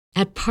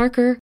At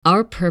Parker,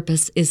 our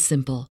purpose is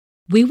simple.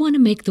 We want to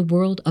make the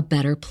world a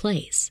better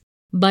place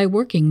by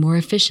working more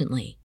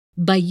efficiently,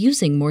 by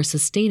using more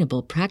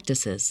sustainable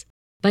practices,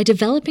 by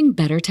developing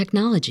better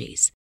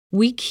technologies.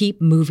 We keep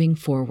moving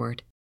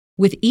forward.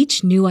 With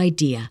each new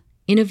idea,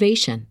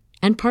 innovation,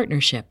 and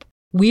partnership,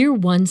 we're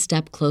one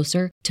step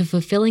closer to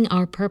fulfilling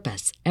our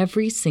purpose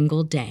every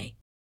single day.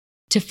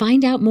 To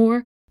find out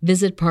more,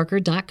 visit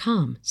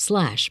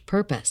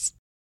parker.com/purpose.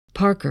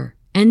 Parker,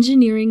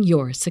 engineering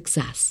your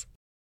success.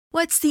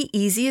 What's the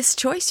easiest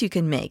choice you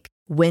can make?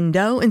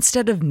 Window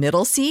instead of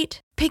middle seat?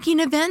 Picking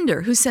a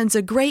vendor who sends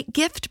a great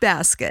gift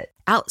basket?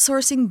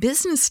 Outsourcing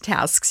business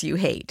tasks you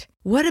hate?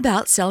 What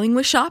about selling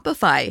with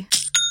Shopify?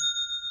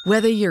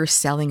 Whether you're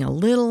selling a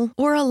little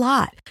or a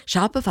lot,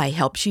 Shopify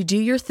helps you do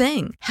your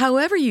thing,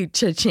 however you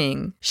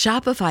cha-ching.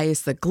 Shopify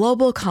is the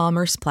global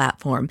commerce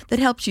platform that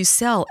helps you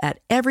sell at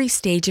every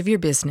stage of your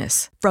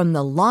business. From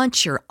the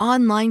launch your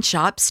online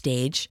shop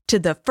stage to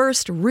the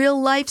first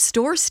real-life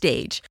store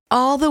stage,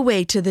 all the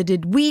way to the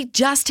did we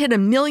just hit a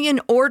million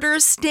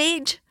orders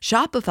stage.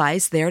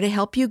 Shopify's there to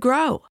help you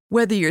grow.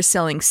 Whether you're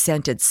selling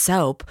scented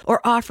soap or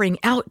offering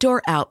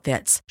outdoor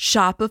outfits,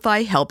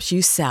 Shopify helps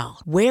you sell.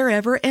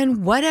 Wherever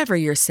and whatever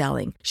you're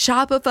selling,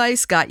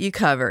 Shopify's got you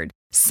covered.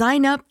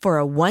 Sign up for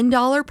a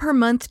 $1 per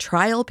month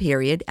trial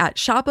period at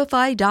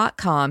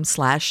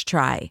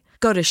shopify.com/try.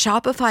 Go to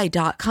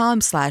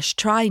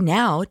shopify.com/try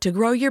now to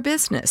grow your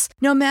business,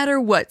 no matter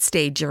what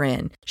stage you're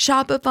in.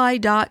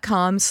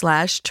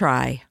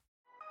 Shopify.com/try.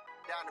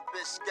 Down the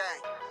bitch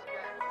gang.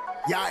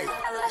 Yikes.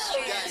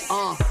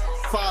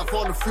 5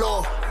 on the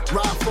floor,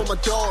 ride for my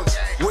dogs.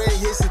 Where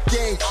here's the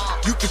thing,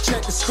 you can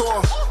check the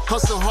score.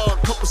 Hustle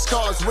hard, couple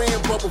scars,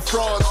 wearing bubble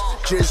frauds.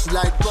 Just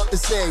like Butler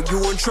said,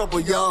 you in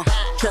trouble, y'all.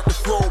 Kept the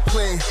floor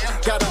playing,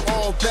 got it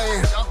all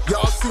banned.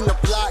 Y'all seen the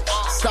block,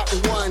 stop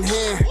with one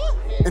hand.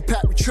 And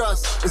Pat we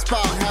trust, it's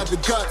power, have the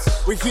guts.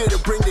 We're here to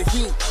bring the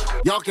heat,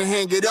 y'all can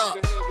hang it up.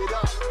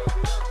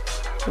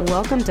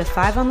 Welcome to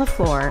 5 on the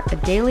Floor, a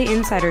daily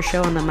insider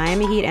show on the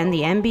Miami Heat and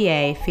the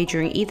NBA,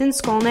 featuring Ethan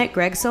Skolnick,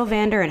 Greg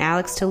Sylvander, and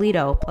Alex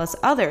Toledo, plus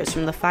others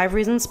from the 5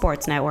 Reasons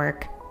Sports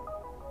Network.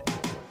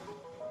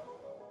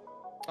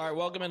 All right,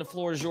 welcome into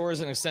Floor is Yours,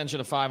 an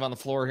extension of 5 on the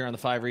Floor here on the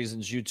 5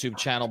 Reasons YouTube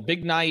channel.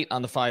 Big night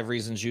on the 5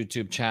 Reasons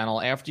YouTube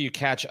channel. After you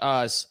catch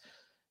us,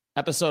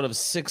 episode of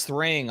Sixth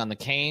Ring on the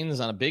Canes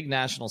on a big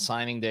national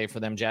signing day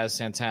for them, Jazz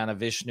Santana,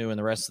 Vishnu, and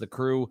the rest of the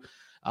crew.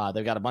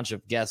 They've got a bunch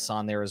of guests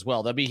on there as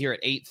well. They'll be here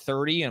at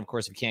 8:30, and of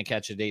course, if you can't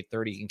catch it at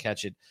 8:30, you can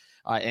catch it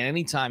at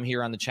any time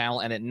here on the channel.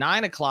 And at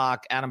 9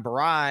 o'clock, Adam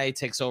Barai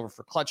takes over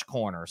for Clutch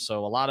Corner.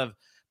 So a lot of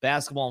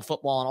basketball and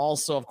football, and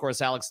also, of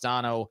course, Alex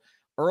Dono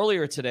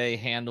earlier today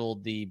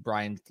handled the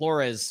Brian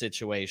Flores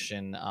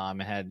situation.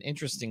 Had an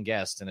interesting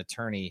guest, an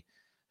attorney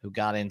who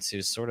got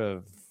into sort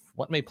of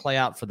what may play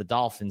out for the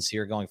Dolphins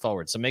here going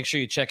forward. So make sure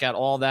you check out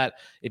all that.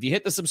 If you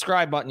hit the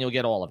subscribe button, you'll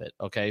get all of it.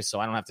 Okay, so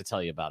I don't have to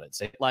tell you about it.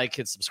 Say like,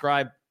 hit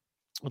subscribe.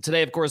 Well,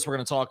 today, of course, we're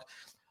going to talk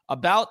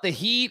about the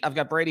Heat. I've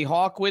got Brady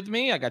Hawk with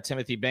me. I got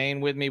Timothy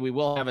Bain with me. We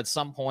will have at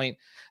some point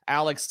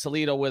Alex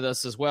Toledo with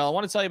us as well. I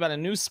want to tell you about a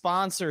new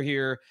sponsor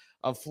here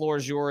of Floor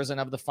is Yours and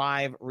of the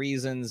 5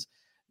 Reasons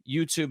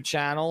YouTube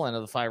channel and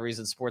of the 5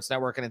 Reasons Sports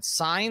Network, and it's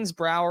Signs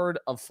Broward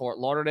of Fort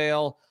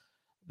Lauderdale.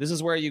 This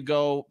is where you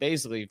go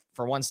basically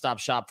for one-stop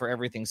shop for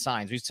everything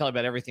signs. We used to tell you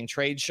about everything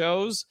trade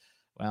shows.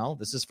 Well,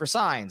 this is for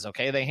signs,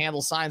 okay? They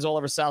handle signs all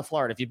over South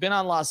Florida. If you've been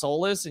on Las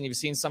Olas and you've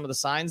seen some of the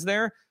signs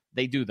there,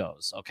 they do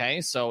those,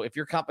 okay? So if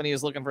your company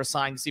is looking for a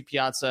sign, you see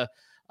Piazza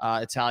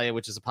Italia,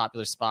 which is a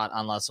popular spot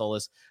on Las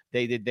Olas.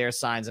 They did their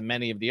signs and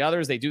many of the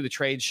others. They do the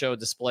trade show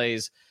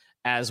displays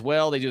as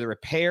well. They do the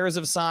repairs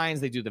of signs.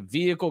 They do the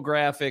vehicle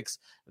graphics.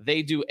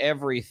 They do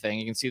everything.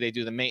 You can see they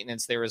do the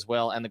maintenance there as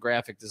well and the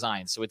graphic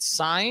design. So it's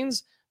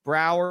Signs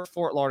Broward,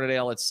 Fort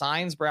Lauderdale. It's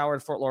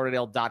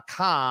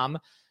signsbrowardfortlauderdale.com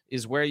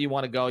is where you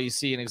want to go. You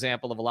see an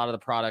example of a lot of the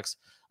products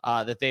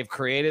that they've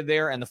created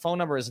there. And the phone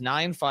number is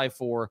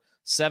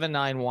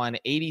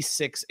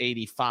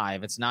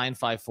 954-791-8685. It's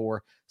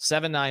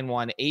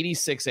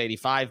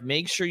 954-791-8685.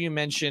 Make sure you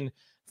mention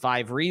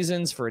 5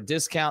 Reasons for a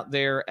discount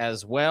there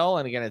as well.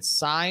 And again, it's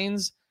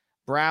Signs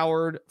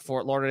Broward,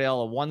 Fort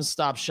Lauderdale, a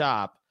one-stop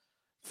shop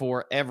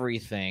for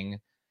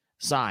everything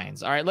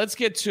signs. All right, let's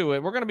get to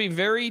it. We're going to be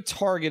very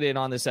targeted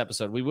on this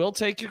episode. We will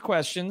take your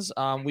questions.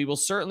 We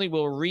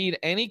will read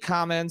any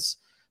comments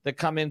that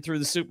come in through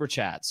the Super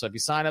Chat. So if you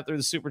sign up through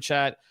the Super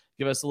Chat,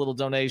 give us a little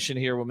donation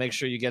here. We'll make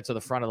sure you get to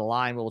the front of the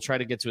line. We'll try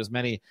to get to as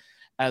many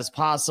as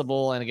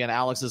possible. And again,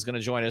 Alex is going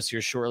to join us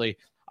here shortly.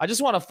 I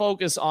just want to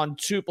focus on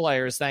 2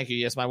 players. Thank you.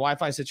 Yes, my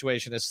Wi-Fi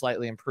situation has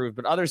slightly improved,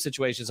 but other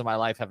situations in my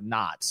life have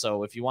not.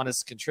 So if you want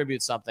to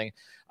contribute something,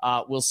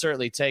 we'll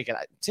certainly take it.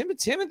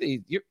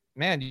 Timothy, your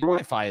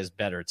Wi-Fi is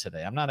better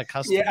today. I'm not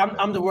accustomed. Yeah,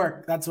 I'm to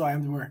work. That's why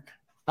I'm to work.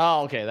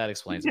 Oh, okay. That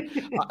explains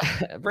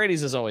it.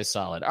 Brady's is always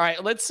solid. All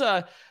right, let's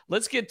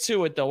get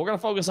to it, though. We're going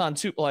to focus on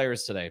 2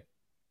 players today.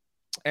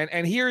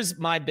 And here's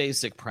my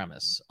basic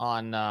premise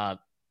on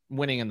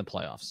winning in the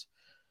playoffs.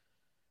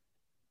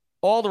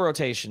 All the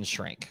rotations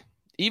shrink.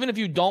 even if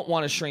you don't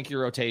want to shrink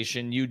your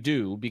rotation, you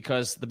do,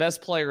 because the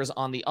best players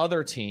on the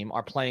other team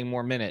are playing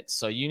more minutes.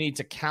 So you need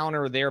to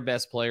counter their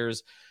best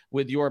players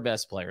with your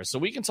best players. So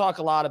we can talk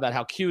a lot about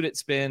how cute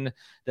it's been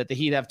that the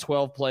Heat have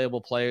 12 playable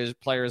players,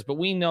 but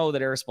we know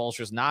that Erik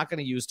Spoelstra is not going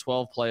to use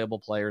 12 playable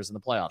players in the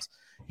playoffs.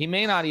 He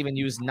may not even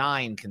use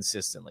 9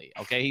 consistently.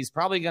 Okay. He's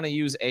probably going to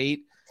use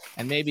 8,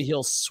 and maybe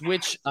he'll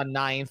switch a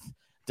 9th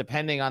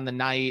depending on the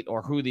night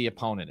or who the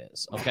opponent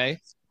is. Okay.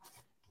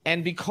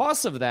 And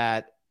because of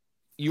that,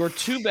 your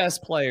 2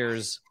 best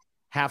players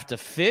have to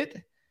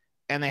fit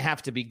and they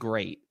have to be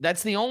great.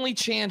 That's the only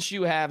chance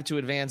you have to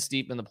advance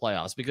deep in the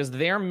playoffs, because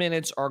their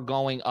minutes are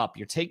going up.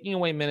 You're taking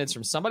away minutes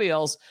from somebody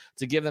else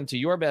to give them to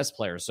your best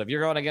players. So if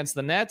you're going against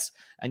the Nets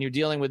and you're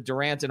dealing with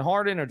Durant and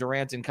Harden or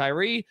Durant and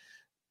Kyrie,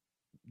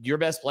 your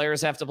best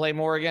players have to play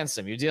more against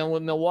them. You're dealing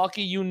with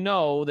Milwaukee, you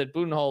know that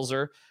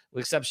Budenholzer, with the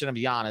exception of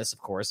Giannis, of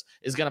course,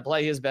 is going to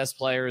play his best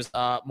players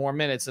more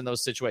minutes in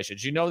those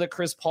situations. You know that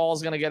Chris Paul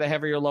is going to get a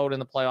heavier load in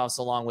the playoffs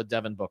along with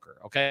Devin Booker,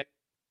 okay?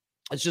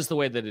 It's just the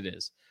way that it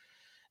is.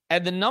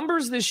 And the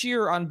numbers this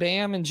year on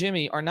Bam and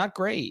Jimmy are not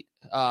great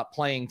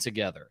playing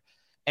together.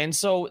 And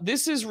so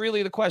this is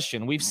really the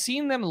question. We've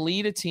seen them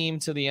lead a team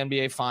to the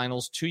NBA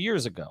Finals 2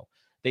 years ago.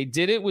 They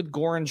did it with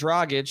Goran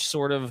Dragic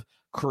sort of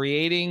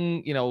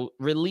creating,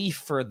 relief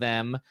for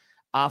them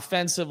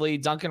offensively,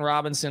 Duncan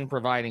Robinson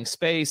providing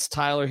space,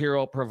 Tyler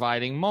Hero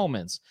providing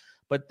moments.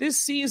 But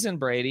this season,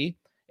 Brady,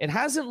 it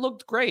hasn't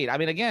looked great. I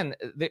mean, again,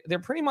 they're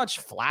pretty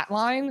much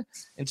flatline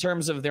in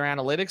terms of their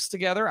analytics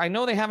together. I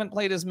know they haven't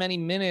played as many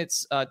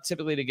minutes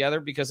typically together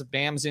because of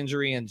Bam's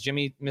injury, and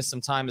Jimmy missed some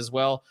time as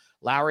well.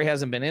 Lowry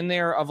hasn't been in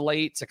there of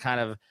late to kind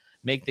of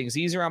make things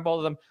easier on both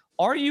of them.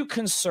 Are you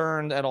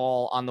concerned at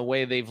all on the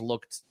way they've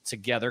looked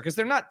together? Because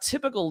they're not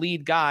typical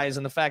lead guys,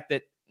 and the fact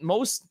that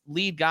most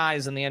lead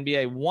guys in the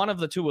NBA, one of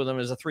the 2 of them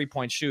is a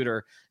 3-point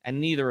shooter,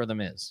 and neither of them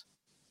is.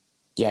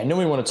 Yeah, I know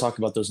we want to talk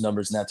about those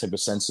numbers in that type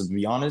of sense. So to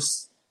be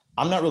honest,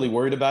 I'm not really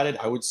worried about it.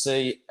 I would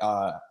say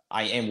I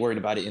am worried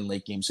about it in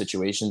late game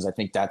situations. I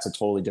think that's a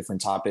totally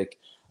different topic.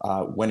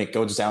 When it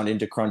goes down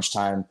into crunch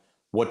time,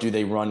 what do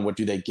they run? What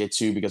do they get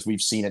to? Because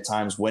we've seen at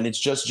times when it's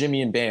just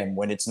Jimmy and Bam,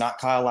 when it's not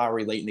Kyle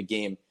Lowry late in the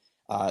game,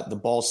 the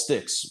ball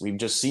sticks. We've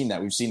just seen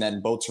that. We've seen that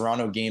in both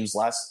Toronto games.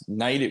 Last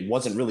night, it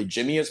wasn't really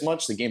Jimmy as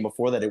much. The game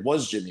before that, it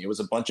was Jimmy. It was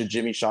a bunch of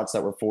Jimmy shots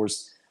that were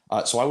forced.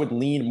 So I would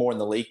lean more in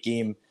the late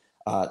game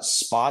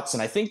spots.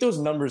 And I think those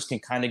numbers can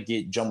kind of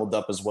get jumbled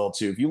up as well,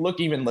 too. If you look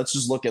let's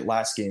just look at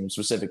last game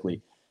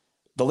specifically.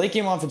 The late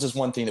game offense is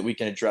one thing that we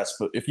can address.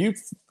 But if you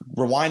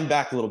rewind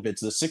back a little bit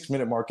to the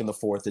 6-minute mark in the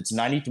fourth, it's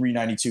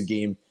 93-92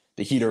 game.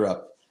 The Heat are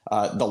up.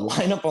 The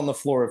lineup on the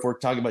floor, if we're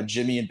talking about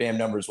Jimmy and Bam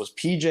numbers, was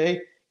PJ,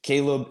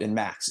 Caleb, and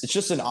Max. It's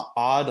just an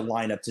odd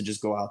lineup to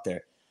just go out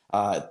there.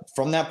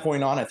 From that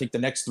point on, I think the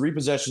next 3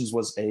 possessions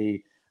was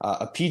a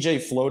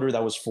PJ floater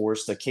that was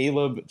forced, a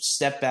Caleb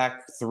step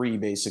back 3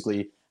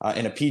 basically,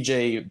 and a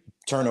PJ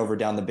turnover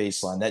down the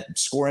baseline. That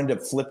score ended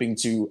up flipping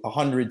to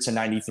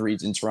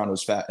 100-93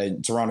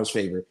 in Toronto's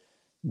favor.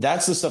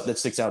 That's the stuff that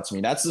sticks out to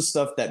me. That's the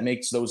stuff that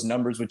makes those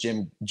numbers with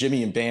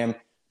Jimmy and Bam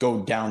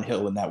go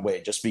downhill in that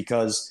way, just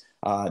because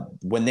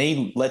when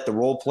they let the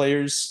role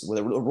players are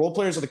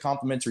the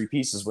complementary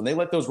pieces. When they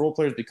let those role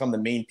players become the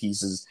main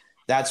pieces,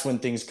 that's when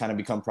things kind of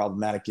become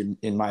problematic,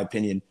 in my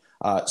opinion.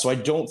 So I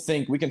don't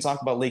think we can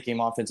talk about late game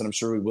offense, and I'm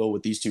sure we will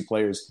with these 2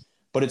 players.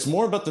 But it's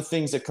more about the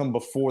things that come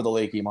before the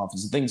late game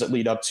offense, the things that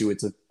lead up to it,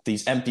 to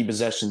these empty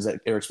possessions that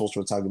Erik Spoelstra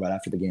was talking about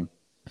after the game.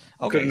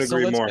 Okay, couldn't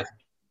agree more.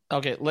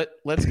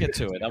 Let's get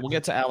to it. We'll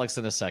get to Alex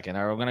in a second.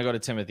 All right, we're going to go to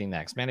Timothy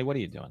next. Manny, what are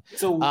you doing?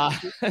 So,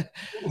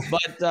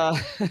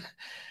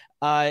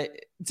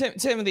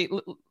 Timothy,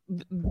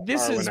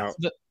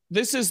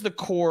 this is the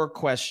core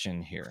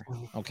question here,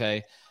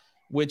 okay?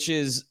 Which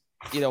is,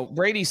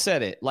 Brady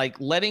said it, like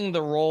letting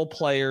the role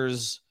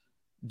players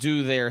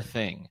do their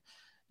thing.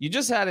 You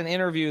just had an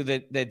interview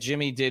that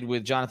Jimmy did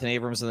with Jonathan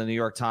Abrams in the New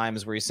York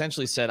Times where he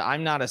essentially said,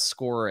 I'm not a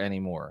scorer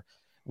anymore.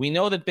 We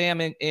know that Bam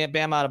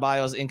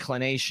Adebayo's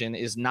inclination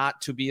is not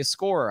to be a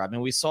scorer. I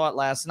mean, we saw it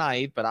last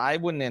night, but I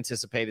wouldn't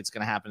anticipate it's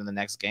going to happen in the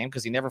next game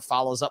because he never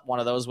follows up one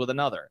of those with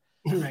another.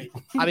 Right.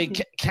 I mean,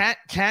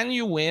 can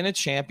you win a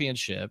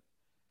championship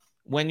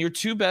when your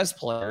 2 best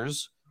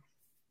players,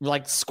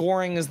 like,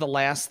 scoring is the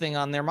last thing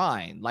on their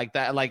mind? Like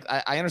that. Like,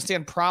 I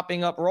understand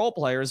propping up role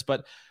players,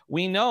 but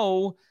we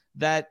know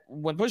that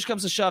when push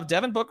comes to shove,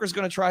 Devin Booker is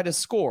going to try to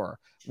score.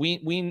 We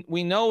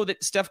know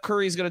that Steph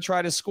Curry is going to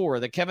try to score,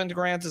 that Kevin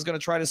Durant is going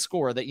to try to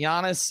score, that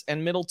Giannis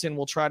and Middleton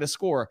will try to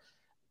score.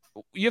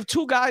 You have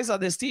 2 guys on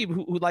this team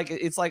who like,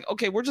 it's like,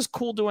 okay, we're just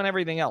cool doing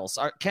everything else.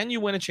 Can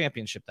you win a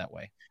championship that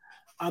way?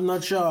 I'm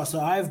not sure. So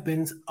I've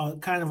been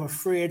kind of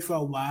afraid for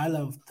a while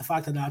of the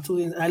fact that our 2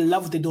 teams, I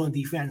love what they do on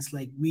defense.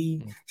 Like,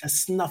 we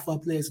just snuff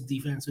up players of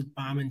defense with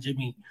Bam and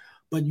Jimmy.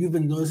 But you've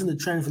been noticing the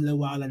trend for a little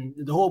while, and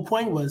the whole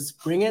point was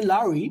bring in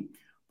Lowry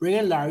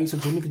so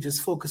Jimmy could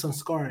just focus on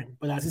scoring.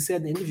 But as he said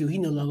in the interview, he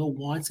no longer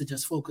wants to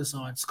just focus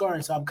on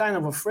scoring. So I'm kind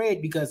of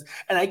afraid because,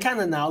 and I kind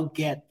of now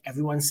get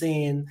everyone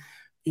saying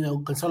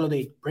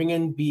consolidate, bring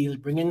in Beal,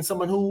 bring in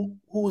someone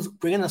who's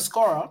bringing a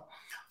scorer.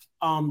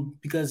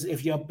 Because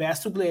if your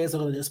best two players are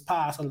going to just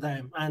pass all the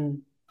time,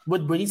 and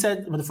what Brady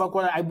said with the fourth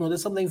quarter, I've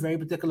noticed something very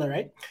particular,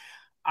 right?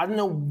 I don't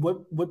know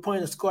what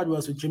point the squad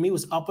was, but Jimmy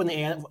was up in the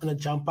air on a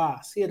jump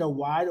pass. He had a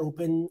wide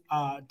open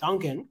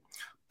Duncan,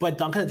 but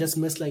Duncan had just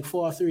missed like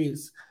 4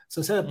 threes. So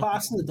instead of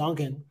passing to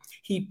Duncan,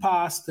 he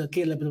passed to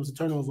Caleb and it was a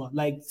turnover.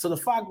 So the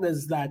fact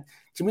is that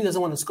Jimmy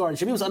doesn't want to score.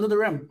 Jimmy was under the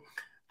rim,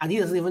 and he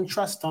doesn't even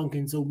trust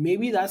Duncan. So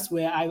maybe that's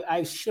where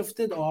I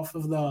shifted off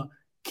of the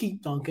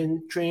keep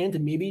Duncan train to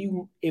maybe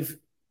if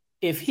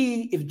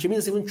Jimmy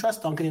doesn't even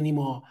trust Duncan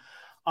anymore,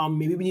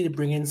 maybe we need to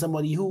bring in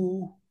somebody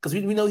who, because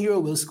we know Hero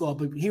will score,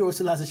 but Hero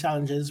still has the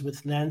challenges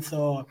with length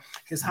or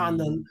his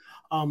handle.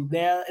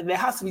 There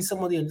has to be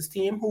somebody on this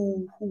team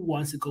who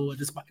wants to go.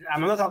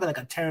 I'm not talking like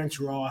a Terrence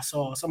Ross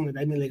or something like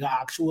that. I mean like an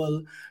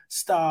actual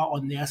star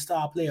or near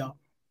star player.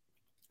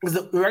 Because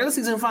the regular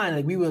season fine,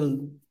 like we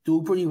will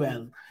do pretty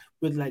well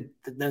with like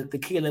the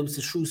Caleb's,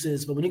 the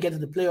Struces, but when you get to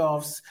the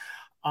playoffs,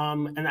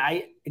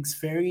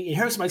 it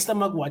hurts my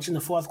stomach watching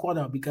the fourth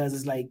quarter because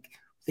it's like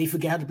they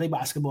forget how to play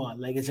basketball.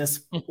 Like it's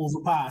just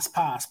overpass,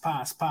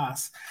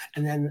 pass,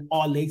 and then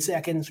all late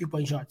second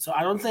 3-point shots. So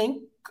I don't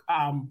think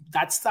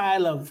that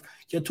style of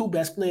your two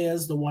best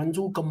players, the ones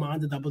who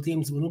command the double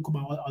teams, the one who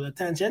command all the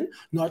attention,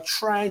 not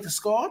trying to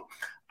score,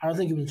 I don't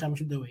think you win the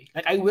championship that way.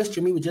 Like I wish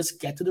Jimmy would just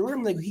get to the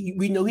rim. Like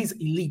we know he's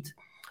elite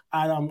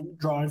at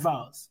drawing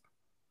fouls.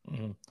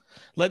 Mm-hmm.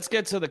 Let's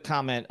get to the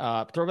comment.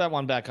 Throw that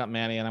one back up,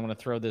 Manny, and I'm going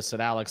to throw this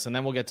at Alex, and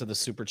then we'll get to the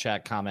super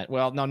chat comment.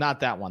 Well, no, not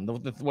that one.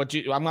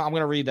 I'm going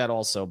to read that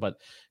also, but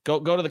go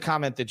to the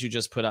comment that you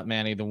just put up,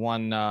 Manny. The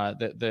one,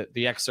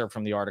 the excerpt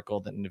from the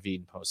article that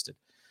Naveed posted,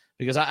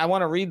 because I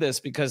want to read this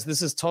because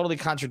this is totally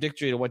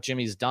contradictory to what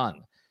Jimmy's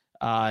done,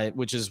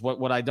 which is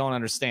what I don't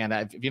understand.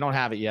 If you don't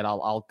have it yet,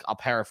 I'll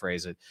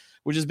paraphrase it,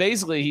 which is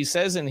basically he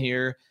says in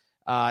here,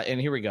 and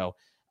here we go.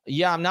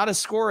 Yeah, I'm not a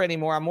scorer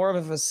anymore. I'm more of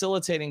a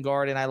facilitating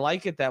guard, and I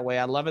like it that way.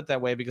 I love it that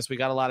way because we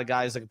got a lot of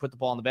guys that can put the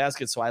ball in the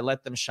basket, so I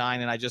let them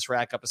shine, and I just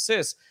rack up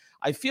assists.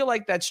 I feel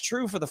like that's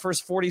true for the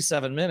first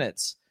 47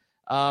 minutes,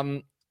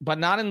 but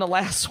not in the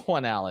last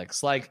one,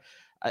 Alex. Like,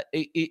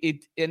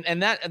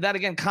 and that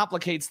again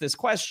complicates this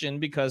question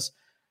because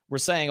we're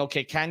saying,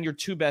 okay, can your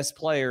two best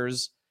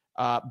players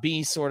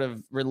be sort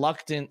of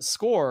reluctant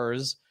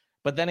scorers?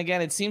 But then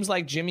again, it seems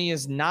like Jimmy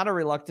is not a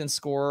reluctant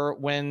scorer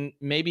when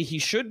maybe he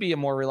should be a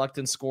more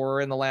reluctant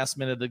scorer in the last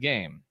minute of the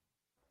game.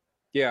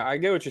 Yeah, I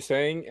get what you're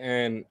saying.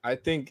 And I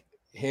think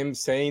him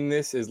saying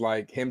this is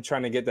like him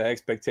trying to get the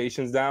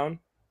expectations down.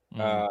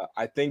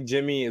 I think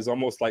Jimmy is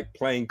almost like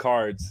playing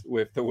cards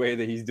with the way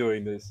that he's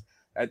doing this.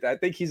 I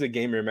think he's a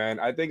gamer, man.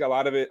 I think a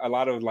lot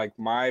of like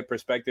my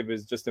perspective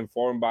is just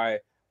informed by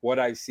what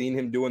I've seen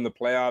him do in the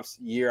playoffs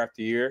year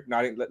after year.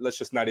 Let's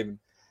just not even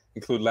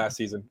include last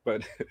season,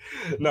 but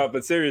no,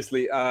 but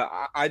seriously,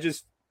 I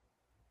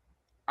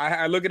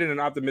look at it in an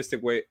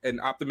optimistic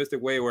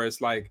way where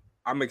it's like,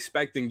 I'm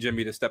expecting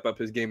Jimmy to step up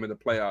his game in the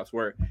playoffs,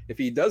 where if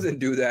he doesn't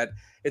do that,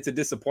 it's a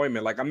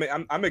disappointment. Like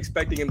I'm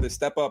expecting him to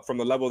step up from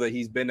the level that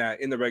he's been at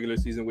in the regular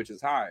season, which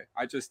is high.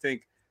 I just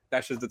think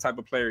that's just the type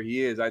of player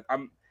he is.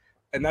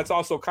 And that's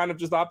also kind of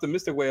just the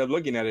optimistic way of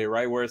looking at it,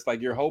 right? Where it's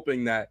like, you're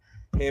hoping that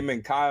him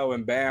and Kyle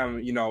and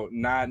Bam,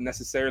 not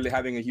necessarily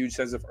having a huge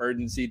sense of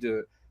urgency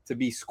to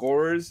be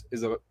scorers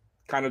is a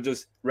kind of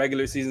just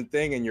regular season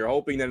thing. And you're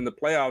hoping that in the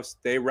playoffs,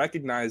 they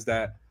recognize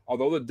that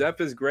although the depth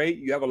is great,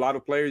 you have a lot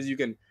of players you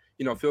can,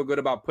 feel good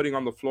about putting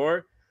on the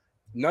floor.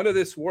 None of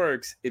this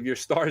works if your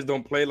stars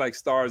don't play like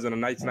stars on a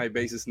night-to-night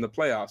basis in the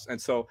playoffs.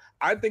 And so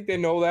I think they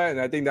know that. And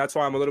I think that's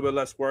why I'm a little bit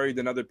less worried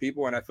than other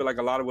people. And I feel like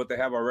a lot of what they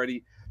have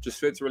already just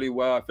fits really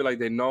well. I feel like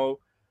they know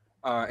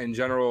in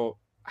general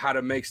how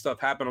to make stuff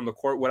happen on the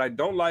court. What I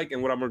don't like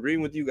and what I'm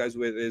agreeing with you guys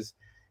with is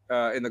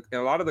in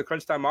a lot of the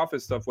crunch time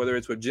offense stuff, whether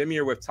it's with Jimmy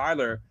or with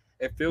Tyler,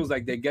 it feels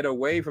like they get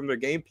away from their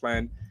game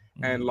plan.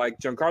 And like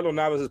Giancarlo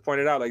Navas has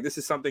pointed out, like this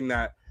is something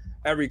that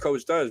every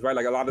coach does, right?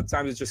 Like a lot of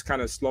times it's just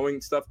kind of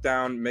slowing stuff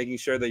down, making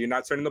sure that you're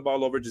not turning the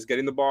ball over, just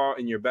getting the ball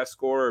in your best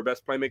scorer or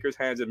best playmaker's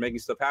hands and making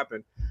stuff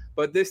happen.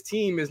 But this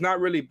team is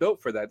not really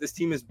built for that. This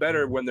team is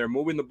better when they're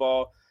moving the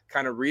ball,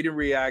 kind of read and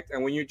react,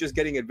 and when you're just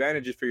getting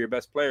advantages for your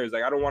best players.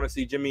 Like I don't want to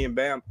see Jimmy and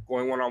Bam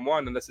going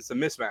one-on-one unless it's a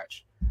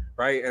mismatch,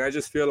 right? And I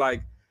just feel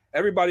like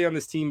everybody on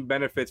this team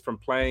benefits from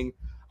playing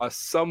a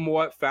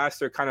somewhat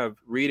faster kind of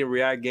read and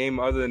react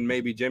game other than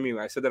maybe Jimmy.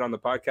 I said that on the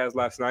podcast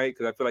last night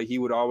because I feel like he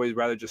would always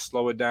rather just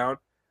slow it down.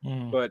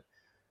 But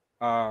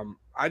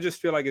I just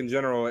feel like in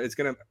general,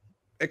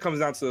 it comes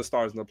down to the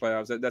stars in the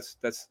playoffs.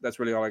 That's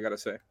really all I got to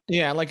say.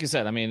 Yeah, like you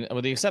said, I mean,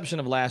 with the exception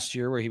of last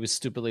year where he was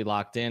stupidly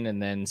locked in and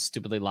then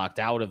stupidly locked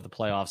out of the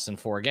playoffs in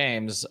 4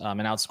 games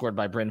and outscored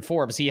by Bryn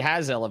Forbes, he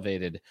has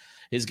elevated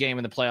his game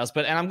in the playoffs.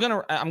 And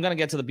I'm gonna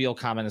get to the Beal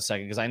comment in a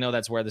second because I know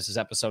that's where this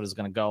episode is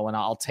going to go, and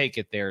I'll take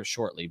it there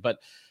shortly. But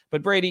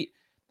Brady,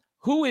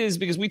 who is,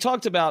 because we've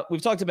talked about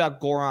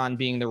Goran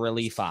being the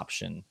relief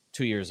option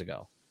 2 years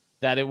ago.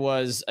 That it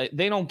was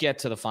they don't get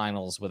to the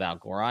finals without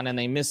Goran, and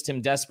they missed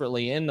him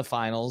desperately in the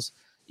finals,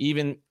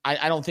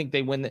 I don't think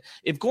they win.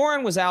 If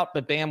Goran was out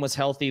but Bam was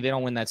healthy, they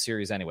don't win that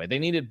series anyway. They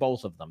needed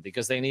both of them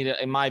because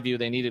in my view,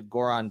 they needed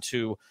Goran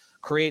to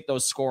create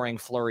those scoring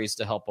flurries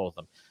to help both of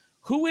them.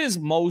 Who is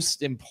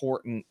most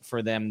important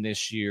for them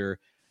this year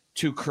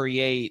to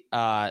create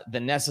the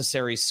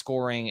necessary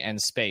scoring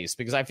and space?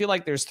 Because I feel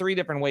like there's 3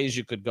 different ways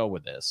you could go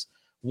with this.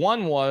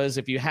 One was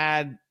if you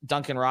had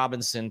Duncan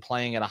Robinson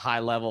playing at a high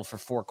level for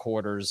 4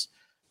 quarters,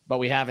 but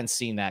we haven't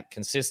seen that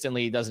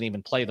consistently. He doesn't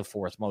even play the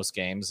 4th most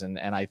games. And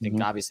I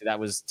think obviously that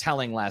was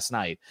telling last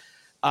night.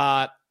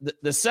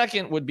 The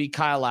second would be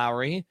Kyle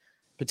Lowry,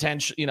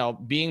 potential,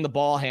 being the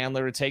ball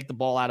handler to take the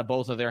ball out of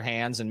both of their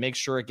hands and make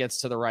sure it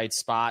gets to the right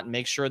spot and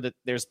make sure that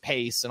there's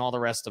pace and all the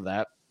rest of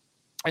that.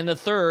 And the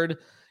third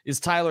is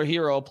Tyler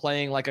Hero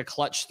playing like a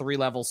clutch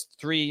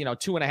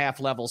 2.5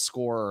 level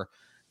scorer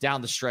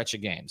down the stretch of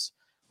games.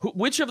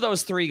 Which of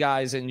those 3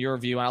 guys, in your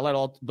view, and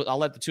I'll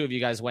let the 2 of you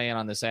guys weigh in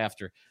on this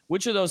after,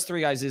 which of those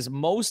 3 guys is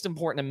most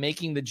important in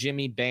making the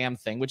Jimmy Bam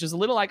thing, which is a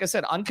little, like I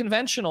said,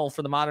 unconventional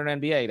for the modern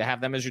NBA to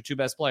have them as your 2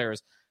 best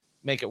players,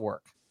 make it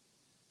work?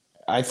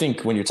 I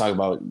think when you're talking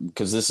about,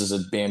 because this is a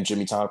Bam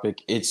Jimmy topic,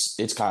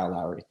 it's Kyle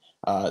Lowry.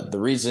 The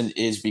reason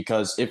is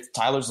because if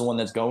Tyler's the one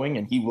that's going,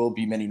 and he will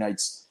be many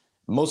nights,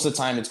 most of the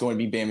time it's going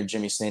to be Bam and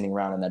Jimmy standing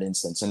around in that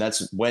instance. And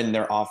that's when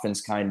their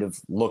offense kind of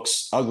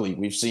looks ugly.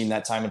 We've seen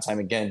that time and time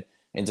again.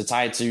 And to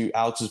tie it to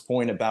Alex's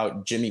point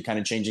about Jimmy kind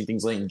of changing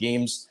things late in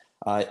games,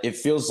 it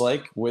feels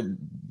like with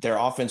their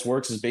offense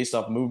works is based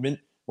off movement.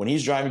 When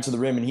he's driving to the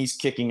rim and he's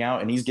kicking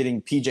out and he's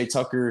getting PJ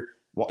Tucker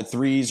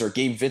threes, or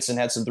Gabe Vincent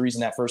had some threes in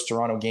that first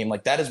Toronto game,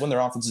 like that is when their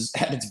offense is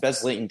at its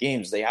best late in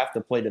games. They have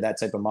to play to that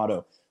type of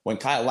motto. When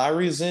Kyle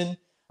Lowry is in,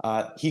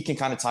 he can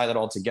kind of tie that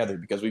all together,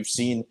 because we've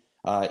seen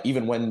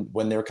even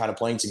when they're kind of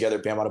playing together,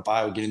 Bam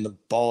Adebayo getting the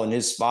ball in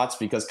his spots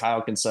because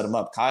Kyle can set him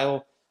up.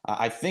 Kyle,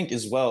 I think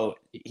as well,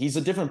 he's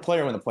a different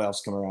player when the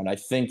playoffs come around. I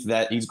think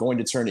that he's going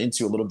to turn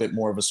into a little bit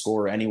more of a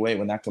scorer anyway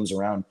when that comes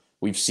around.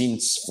 We've seen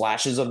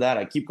flashes of that.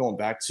 I keep going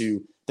back to,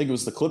 I think it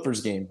was the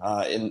Clippers game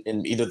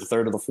in either the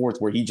 3rd or the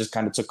 4th, where he just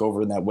kind of took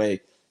over in that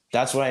way.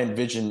 That's what I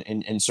envision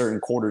in certain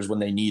quarters when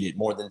they need it,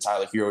 more than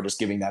Tyler Hero just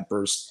giving that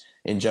burst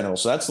in general.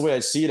 So that's the way I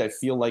see it. I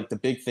feel like the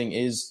big thing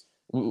is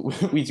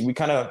we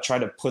kind of try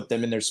to put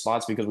them in their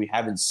spots because we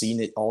haven't seen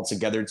it all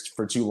together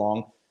for too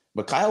long.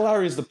 But Kyle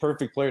Lowry is the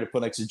perfect player to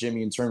put next to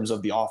Jimmy in terms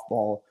of the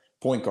off-ball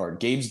point guard.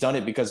 Gabe's done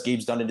it because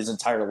Gabe's done it his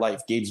entire life.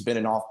 Gabe's been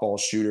an off-ball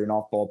shooter, an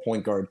off-ball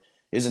point guard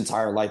his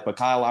entire life. But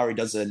Kyle Lowry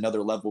does it at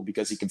another level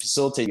because he can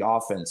facilitate the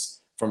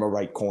offense from a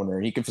right corner.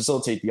 And he can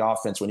facilitate the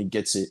offense when he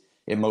gets it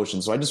in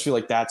motion. So I just feel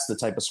like that's the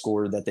type of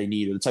scorer that they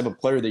need, or the type of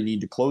player they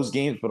need to close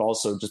games, but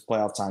also just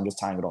playoff time, just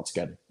tying it all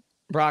together.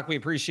 Brock, we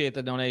appreciate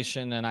the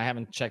donation, and I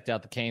haven't checked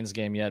out the Canes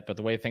game yet, but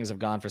the way things have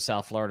gone for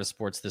South Florida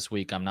sports this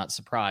week, I'm not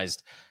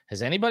surprised.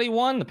 Has anybody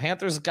won? The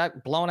Panthers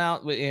got blown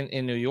out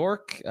in New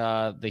York.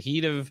 The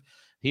Heat have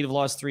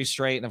lost 3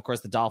 straight, and of course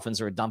the Dolphins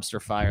are a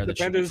dumpster fire. The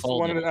Panthers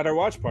won at our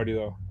watch party,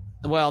 though.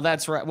 Well,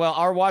 that's right. Well,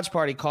 our watch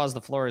party caused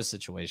the Flores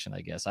situation,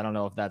 I guess. I don't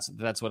know if that's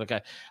what. Okay,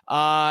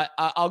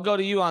 I'll go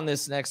to you on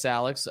this next,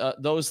 Alex.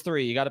 Those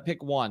 3, you got to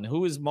pick one.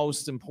 Who is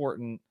most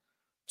important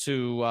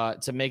to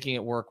making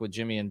it work with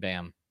Jimmy and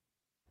Bam?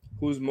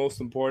 Who's most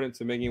important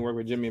to making it work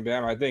with Jimmy and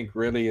Bam? I think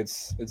really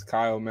it's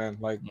Kyle, man.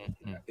 Like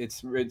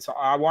it's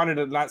I wanted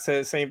to not say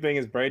the same thing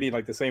as Brady,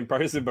 like the same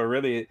person, but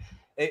really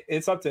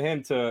it's up to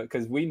him to,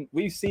 because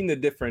we've seen the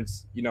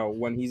difference,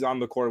 when he's on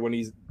the court, when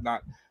he's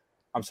not.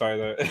 I'm sorry,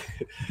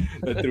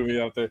 that threw me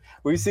off there.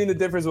 We've seen the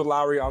difference with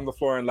Lowry on the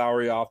floor and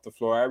Lowry off the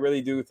floor. I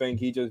really do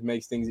think he just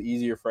makes things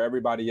easier for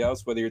everybody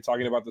else, whether you're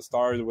talking about the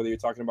stars or whether you're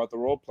talking about the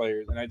role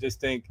players. And I just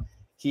think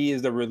he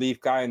is the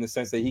relief guy in the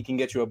sense that he can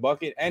get you a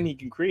bucket and he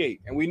can create.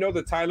 And we know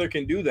that Tyler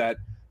can do that,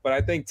 but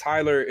I think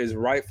Tyler is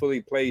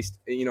rightfully placed,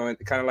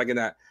 kind of like in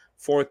that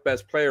 4th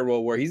best player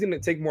role where he's going to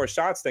take more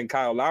shots than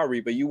Kyle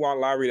Lowry, but you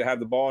want Lowry to have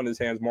the ball in his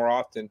hands more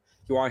often.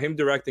 You want him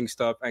directing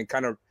stuff, and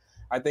kind of,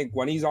 I think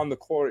when he's on the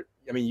court,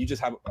 I mean, you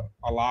just have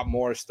a lot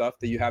more stuff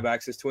that you have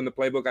access to in the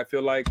playbook, I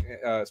feel like,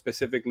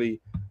 specifically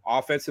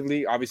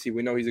offensively. Obviously,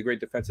 we know he's a great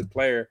defensive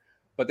player,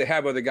 but they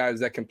have other guys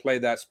that can play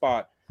that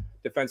spot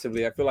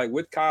defensively. I feel like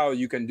with Kyle,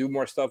 you can do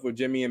more stuff with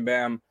Jimmy and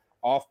Bam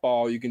off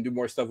ball. You can do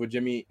more stuff with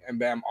Jimmy and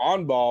Bam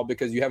on ball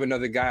because you have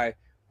another guy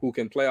who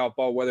can play off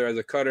ball, whether as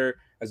a cutter,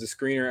 as a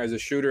screener, as a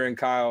shooter in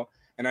Kyle.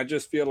 And I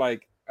just feel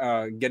like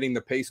getting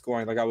the pace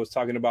going, like I was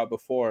talking about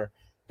before,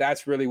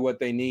 that's really what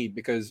they need,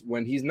 because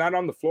when he's not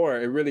on the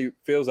floor, it really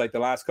feels like the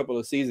last couple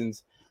of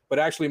seasons, but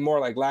actually more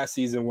like last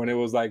season when it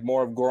was like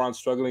more of Goran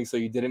struggling, so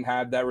you didn't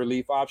have that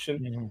relief option.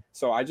 Mm-hmm.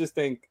 So I just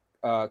think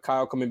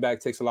Kyle coming back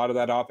takes a lot of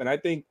that off. And I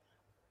think,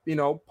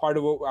 part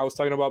of what I was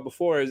talking about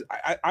before is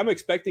I'm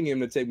expecting him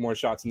to take more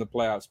shots in the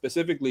playoffs,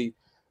 specifically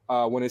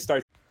when it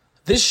starts.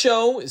 This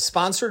show is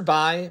sponsored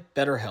by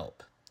BetterHelp.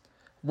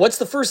 What's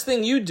the first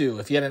thing you'd do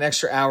if you had an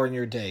extra hour in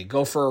your day?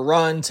 Go for a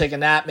run, take a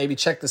nap, maybe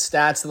check the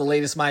stats of the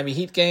latest Miami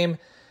Heat game?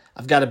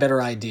 I've got a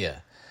better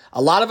idea.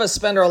 A lot of us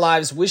spend our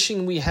lives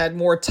wishing we had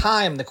more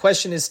time. The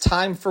question is,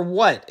 time for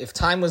what? If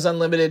time was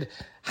unlimited,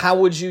 how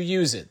would you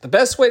use it? The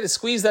best way to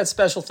squeeze that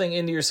special thing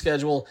into your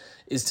schedule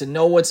is to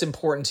know what's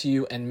important to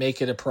you and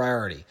make it a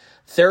priority.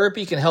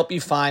 Therapy can help you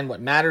find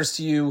what matters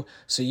to you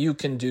so you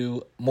can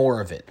do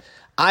more of it.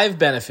 I've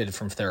benefited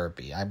from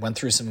therapy. I went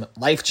through some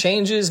life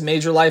changes,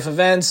 major life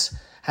events,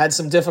 had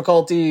some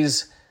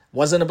difficulties,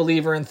 wasn't a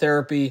believer in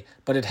therapy,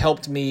 but it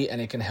helped me and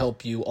it can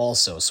help you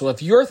also. So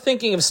if you're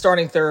thinking of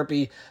starting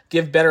therapy,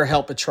 give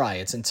BetterHelp a try.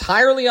 It's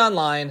entirely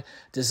online,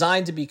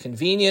 designed to be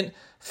convenient,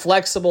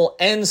 flexible,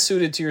 and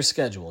suited to your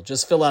schedule.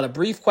 Just fill out a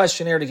brief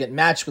questionnaire to get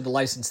matched with a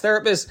licensed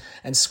therapist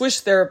and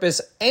switch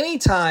therapists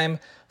anytime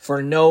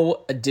for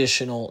no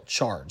additional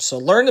charge. So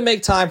learn to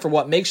make time for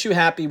what makes you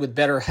happy with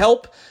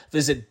BetterHelp.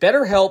 Visit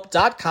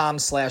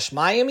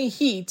BetterHelp.com/Miami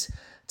Heat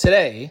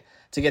today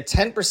to get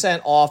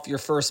 10% off your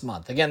first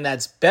month. Again,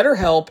 that's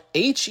BetterHelp,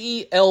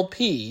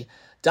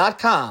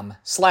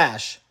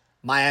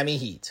 HELP.com/Miami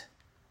Heat.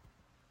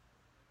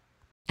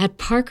 At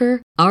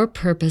Parker, our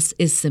purpose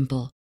is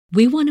simple.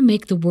 We want to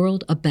make the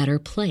world a better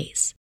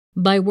place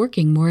by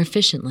working more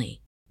efficiently,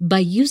 by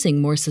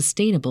using more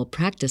sustainable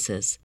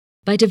practices,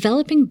 by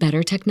developing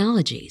better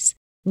technologies.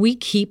 We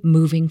keep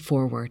moving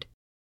forward.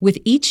 With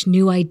each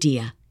new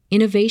idea,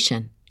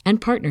 innovation, and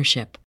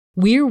partnership,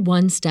 we're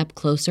one step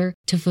closer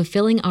to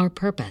fulfilling our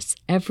purpose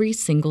every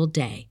single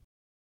day.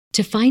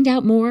 To find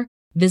out more,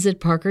 visit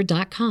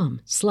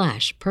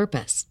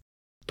parker.com/purpose.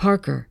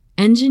 Parker,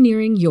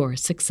 engineering your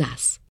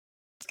success.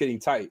 It's getting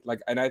tight.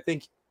 And I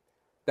think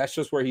that's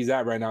just where he's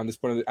at right now in this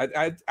point.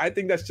 I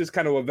think that's just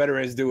kind of what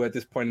veterans do at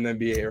this point in the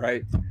NBA,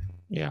 right?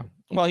 Yeah.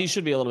 Well, he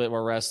should be a little bit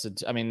more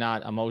rested. I mean,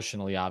 not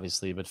emotionally,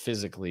 obviously, but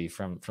physically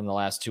from the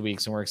last 2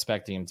 weeks. And we're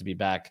expecting him to be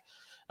back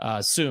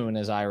soon,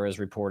 as Ira has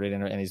reported.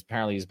 And he's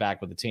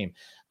back with the team.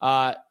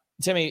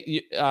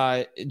 Timmy,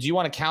 do you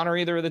want to counter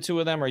either of the two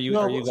of them? Or are you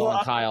going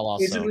Kyle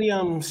also? Basically,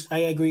 I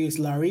agree with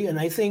Larry. And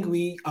I think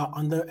we are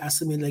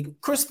underestimating,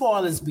 Chris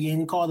Paul is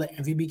being called an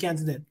MVP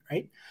candidate,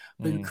 right?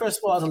 But Chris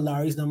Paul's and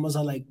Larry's numbers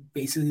are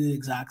basically the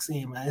exact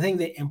same. And I think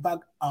the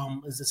impact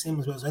is the same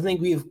as well. So I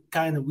think we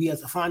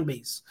as a fan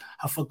base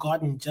have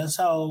forgotten just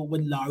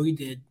what Larry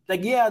did.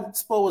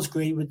 Spo was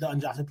great with the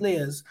undrafted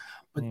players,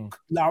 but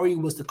Larry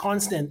was the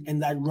constant in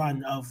that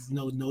run of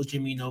no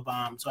Jimmy, no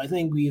Bam. So I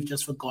think we've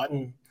just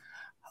forgotten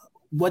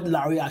what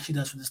Larry actually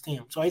does for this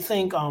team. So I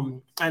think,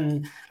 and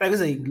like I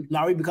say,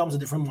 Larry becomes a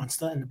different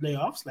monster in the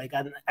playoffs.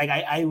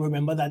 I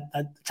remember that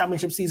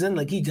championship season,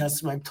 he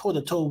just went toe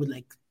to toe with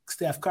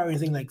Steph Curry and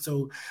things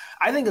so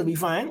I think it'll be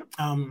fine.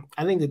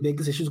 I think the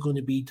biggest issue is going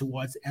to be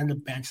towards the end of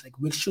the bench,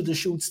 which shooter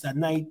shoots that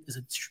night. Is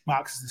it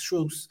Marks? Is it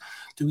Strus?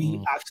 Do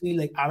we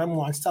actually Adam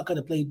wants Tucker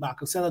to play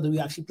back of center? Do we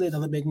actually play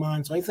another big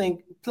man? So I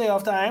think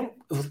playoff time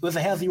with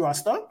a healthy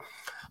roster,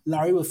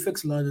 Larry will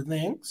fix a lot of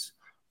things.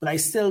 But I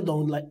still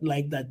don't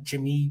like that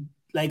Jimmy,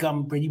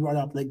 Brady brought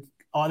up,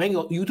 I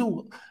think you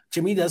too,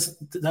 Jimmy does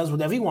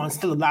whatever he wants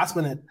till the last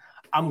minute.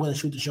 I'm going to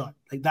shoot the shot.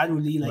 That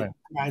really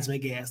grinds my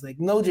gas.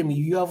 No, Jimmy,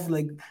 you have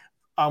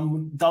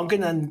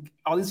Duncan and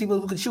all these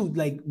people who can shoot.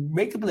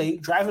 Make the play,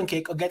 drive and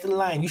kick, or get to the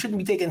line. You shouldn't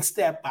be taking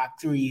step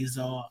back threes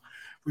or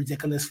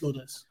ridiculous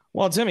floaters.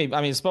 Well, Timmy,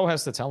 Spo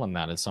has to tell him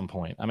that at some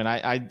point.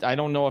 I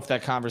don't know if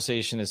that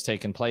conversation has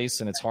taken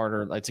place, and it's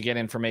harder to get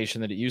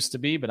information than it used to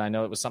be. But I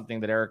know it was something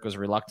that Eric was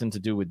reluctant to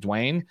do with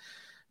Dwayne.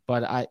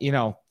 But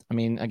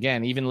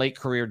again, even late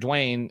career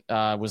Dwayne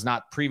was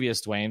not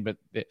previous Dwayne, but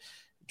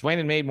Dwayne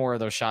had made more of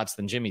those shots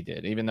than Jimmy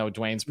did, even though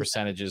Dwayne's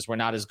percentages were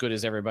not as good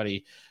as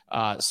everybody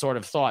sort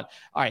of thought.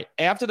 All right,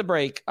 after the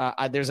break,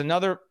 there's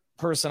another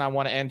person I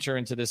want to enter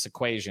into this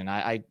equation.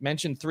 I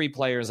mentioned 3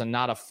 players and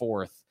not a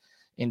 4th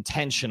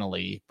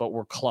intentionally, but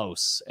we're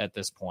close at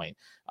this point.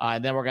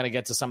 And then we're going to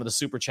get to some of the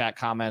super chat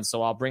comments.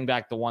 So I'll bring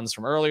back the ones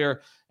from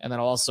earlier. And then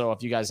also,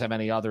 if you guys have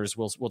any others,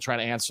 we'll try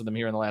to answer them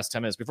here in the last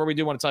 10 minutes. Before we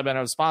do, want to talk about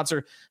our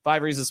sponsor,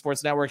 5 Reasons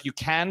Sports Network. You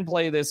can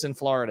play this in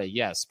Florida.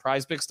 Yes,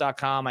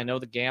 prizepicks.com. I know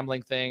the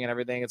gambling thing and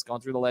everything. It's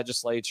going through the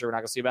legislature. We're not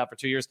going to see about it for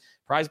 2 years.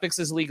 PrizePicks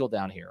is legal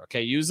down here.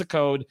 Okay, use the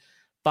code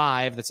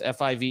 5, that's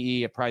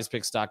FIVE at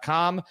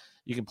prizepicks.com.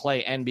 You can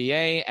play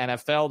NBA,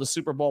 NFL, the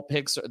Super Bowl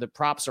picks. The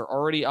props are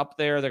already up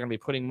there. They're going to be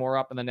putting more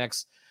up in the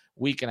next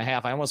week and a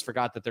half. I almost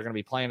forgot that they're going to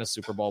be playing a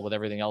Super Bowl with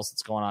everything else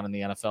that's going on in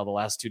the NFL the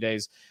last 2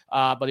 days.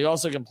 But you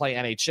also can play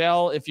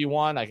NHL if you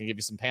want. I can give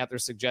you some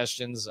Panthers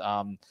suggestions,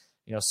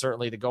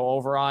 certainly to go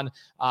over on.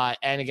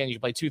 And again, you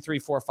can play 2, 3,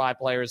 4, 5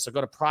 players. So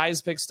go to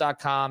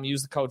prizepicks.com,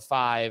 use the code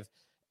 5,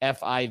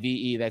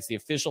 FIVE. That's the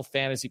official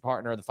fantasy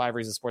partner of the 5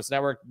 Reasons Sports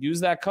Network. Use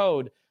that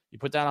code. You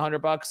put down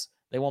 $100,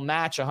 they will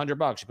match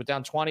 $100. You put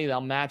down 20,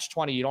 they'll match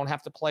 20. You don't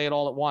have to play it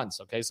all at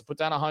once. Okay, so put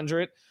down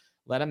 100,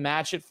 let them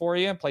match it for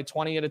you, and play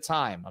 20 at a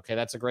time. Okay,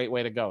 that's a great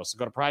way to go. So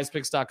go to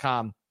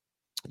prizepicks.com,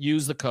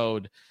 use the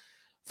code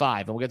 5,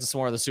 and we'll get to some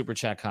more of the super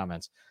chat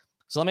comments.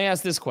 So let me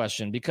ask this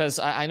question, because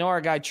I know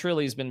our guy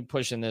Trilly's been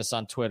pushing this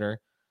on Twitter,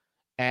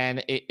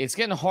 and it's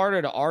getting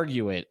harder to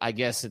argue it, I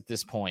guess, at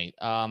this point.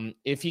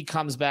 If he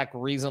comes back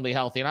reasonably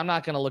healthy, and I'm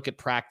not going to look at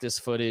practice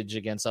footage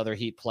against other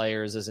Heat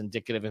players as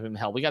indicative of him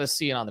health. We got to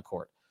see it on the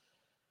court.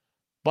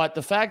 But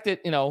the fact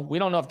that, we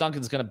don't know if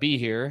Duncan's going to be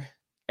here.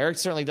 Eric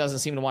certainly doesn't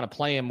seem to want to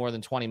play him more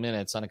than 20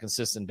 minutes on a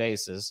consistent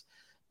basis.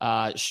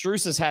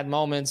 Strus has had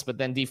moments, but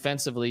then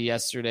defensively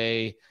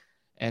yesterday,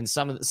 and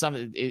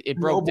it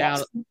broke down.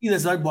 He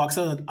does not box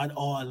out at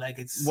all. Like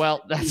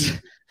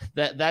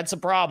that's a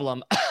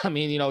problem. I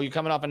mean, you're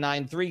coming off a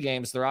 9-3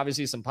 game, so there are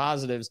obviously some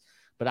positives,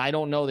 but I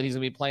don't know that he's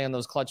going to be playing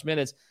those clutch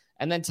minutes.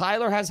 And then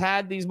Tyler has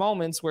had these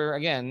moments where,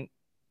 again,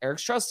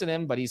 Eric's trusted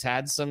him, but he's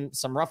had some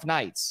rough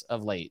nights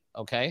of late.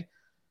 Okay,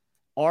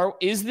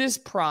 is this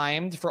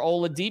primed for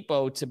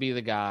Oladipo to be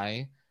the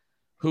guy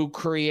who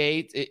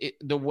create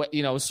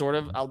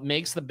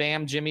makes the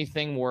Bam Jimmy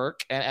thing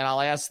work? And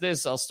I'll ask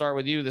this. I'll start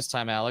with you this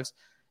time, Alex.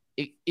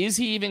 Is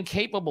he even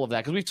capable of that?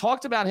 Because we've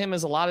talked about him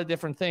as a lot of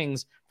different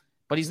things,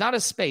 but he's not a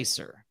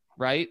spacer,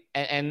 right?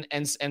 And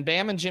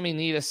Bam and Jimmy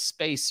need a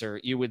spacer,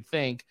 you would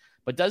think.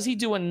 But does he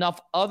do enough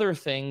other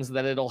things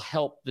that it'll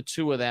help the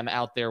two of them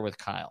out there with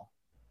Kyle?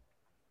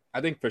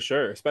 I think for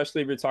sure,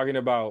 especially if you're talking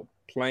about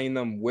playing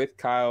them with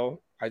Kyle.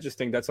 I just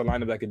think that's a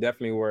lineup that could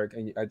definitely work.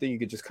 And I think you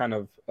could just kind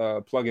of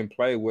plug and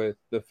play with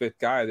the fifth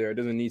guy there. It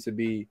doesn't need to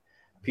be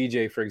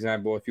PJ, for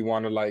example. If you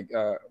want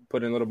to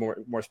put in a little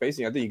more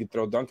spacing, I think you could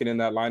throw Duncan in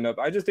that lineup.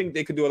 I just think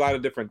they could do a lot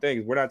of different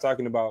things. We're not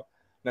talking about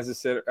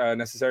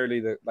necessarily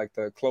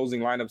the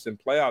closing lineups in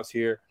playoffs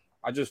here.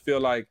 I just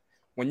feel like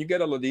when you get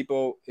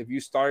Oladipo, if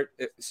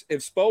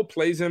Spo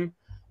plays him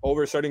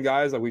over certain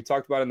guys like we've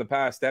talked about in the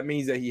past, that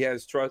means that he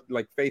has trust,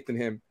 faith in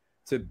him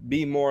to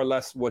be more or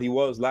less what he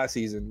was last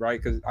season,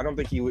 right? Because I don't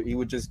think he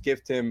would just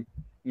gift him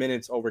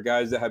minutes over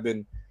guys that have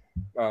been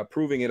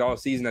proving it all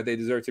season that they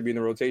deserve to be in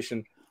the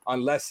rotation,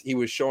 unless he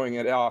was showing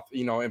it off,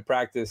 in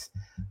practice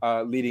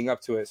leading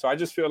up to it. So I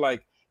just feel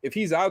like if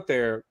he's out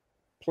there,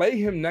 play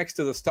him next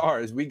to the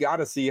stars. We got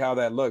to see how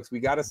that looks. We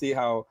got to see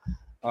how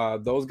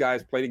those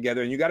guys play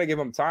together, and you got to give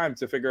them time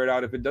to figure it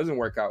out if it doesn't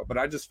work out. But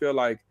I just feel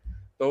like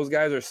those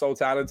guys are so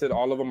talented.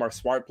 All of them are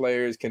smart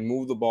players, can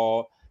move the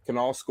ball, can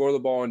all score the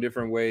ball in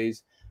different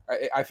ways.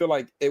 I feel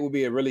like it would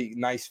be a really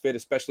nice fit,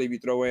 especially if you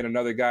throw in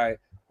another guy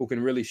who can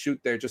really shoot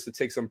there just to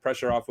take some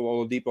pressure off of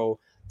Oladipo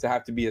to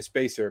have to be a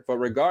spacer. But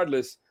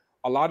regardless,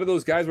 a lot of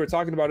those guys we're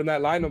talking about in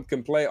that lineup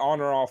can play on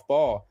or off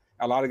ball.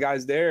 A lot of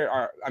guys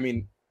there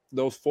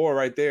those four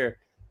right there,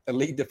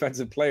 elite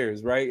defensive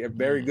players, right?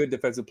 Very good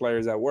defensive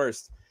players at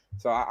worst.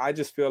 So I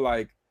just feel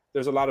like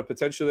there's a lot of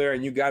potential there,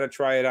 and you got to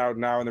try it out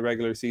now in the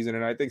regular season.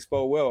 And I think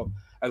Spo will,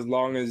 as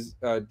long as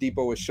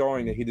Depot is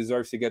showing that he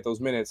deserves to get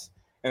those minutes.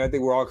 And I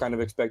think we're all kind of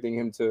expecting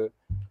him to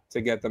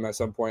get them at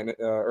some point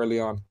early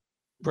on.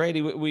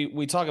 Brady,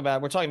 we're talking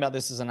about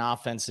this as an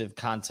offensive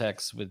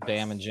context with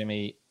Bam and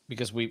Jimmy,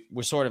 because we're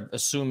sort of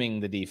assuming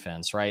the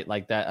defense, right?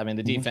 Like that. I mean,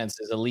 the defense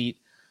is elite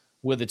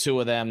with the two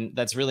of them.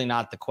 That's really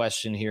not the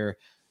question here.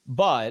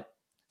 But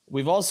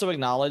we've also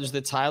acknowledged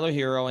that Tyler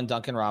Hero and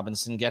Duncan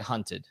Robinson get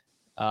hunted.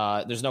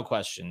 There's no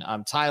question.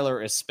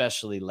 Tyler,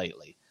 especially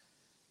lately.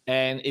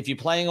 And if you're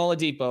playing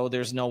Oladipo,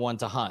 there's no one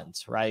to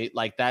hunt, right?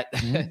 Like that.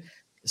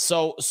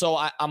 So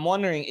I'm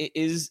wondering,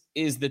 is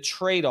the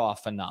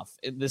trade-off enough?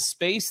 The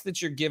space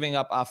that you're giving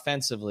up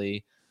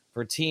offensively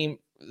for a team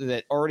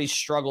that already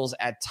struggles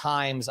at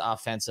times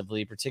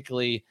offensively,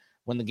 particularly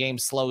when the game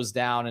slows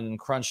down and in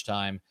crunch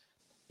time,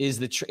 is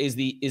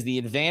the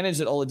advantage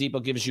that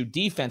Oladipo gives you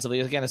defensively,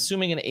 again,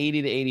 assuming an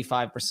 80 to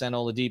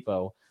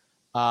 85%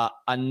 Oladipo,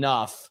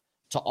 enough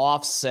to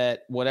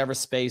offset whatever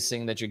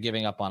spacing that you're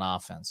giving up on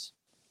offense?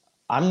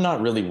 I'm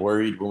not really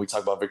worried when we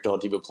talk about Victor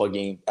Oladipo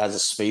plugging as a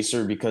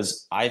spacer,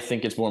 because I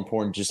think it's more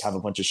important to just have a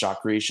bunch of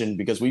shot creation,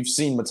 because we've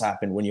seen what's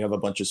happened when you have a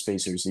bunch of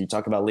spacers. So you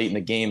talk about late in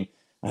the game,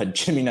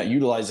 Jimmy not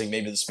utilizing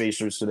maybe the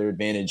spacers to their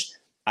advantage.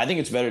 I think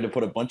it's better to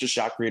put a bunch of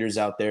shot creators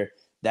out there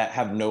that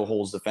have no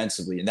holes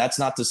defensively. And that's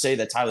not to say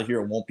that Tyler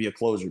Hero won't be a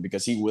closer,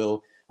 because he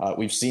will.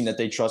 We've seen that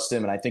they trust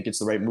him, and I think it's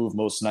the right move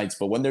most nights.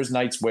 But when there's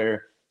nights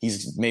where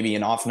he's maybe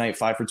an off night,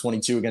 5 for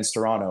 22 against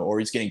Toronto, or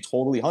he's getting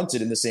totally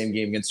hunted in the same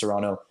game against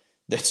Toronto,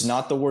 that's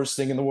not the worst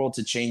thing in the world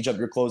to change up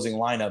your closing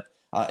lineup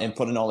and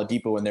put an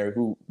Oladipo in there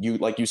who,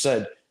 like you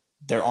said,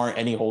 there aren't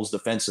any holes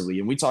defensively.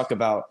 And we talk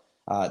about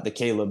the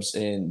Calebs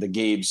and the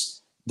Gabes.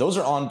 Those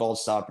are on-ball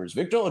stoppers.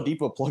 Victor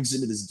Oladipo plugs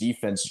into this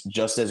defense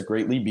just as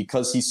greatly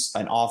because he's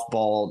an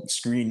off-ball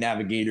screen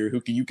navigator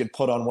who you can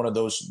put on one of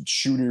those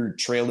shooter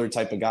trailer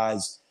type of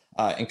guys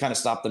and kind of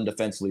stop them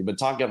defensively. But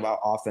talking about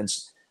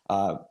offense,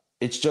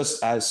 it's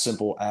just as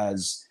simple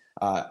as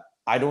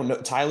I don't know.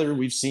 Tyler,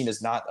 we've seen,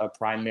 is not a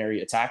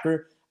primary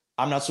attacker.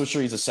 I'm not so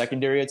sure he's a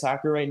secondary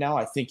attacker right now.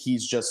 I think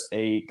he's just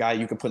a guy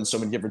you can put in so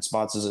many different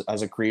spots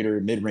as a creator,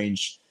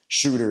 mid-range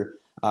shooter.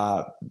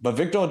 But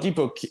Victor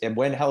Oladipo,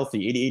 when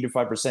healthy,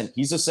 80-85%,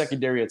 he's a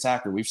secondary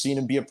attacker. We've seen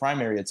him be a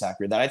primary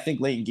attacker. That I think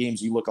late in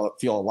games you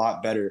feel a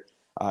lot better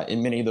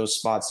in many of those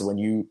spots when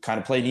you kind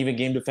of play an even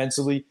game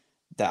defensively,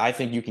 that I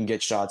think you can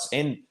get shots.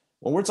 And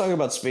when we're talking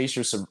about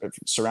spacers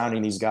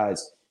surrounding these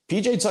guys,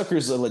 PJ Tucker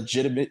is a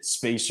legitimate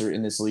spacer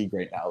in this league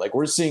right now. Like,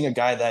 we're seeing a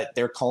guy that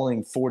they're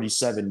calling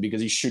 47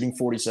 because he's shooting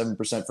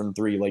 47% from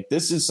three. Like,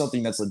 this is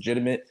something that's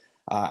legitimate.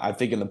 I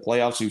think in the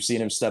playoffs, we've seen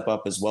him step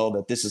up as well,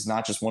 that this is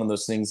not just one of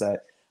those things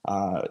that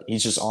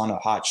he's just on a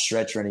hot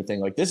stretch or anything.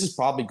 Like, this is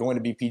probably going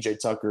to be PJ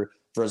Tucker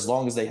for as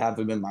long as they have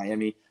him in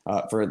Miami,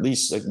 for at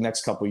least the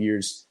next couple of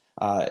years.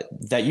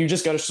 That you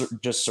just got to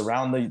just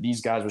surround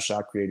these guys with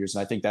shot creators,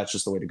 and I think that's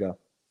just the way to go.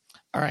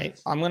 All right,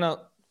 I'm gonna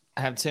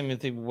have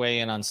Timothy weigh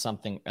in on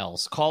something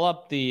else. Call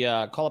up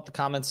the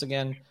comments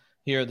again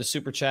here, the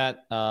super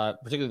chat,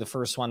 particularly the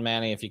first one,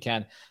 Manny, if you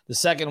can. The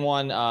second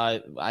one,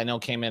 I know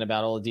came in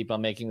about Oladipo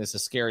making this a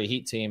scary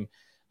Heat team,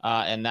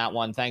 and that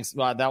one, thanks.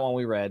 That one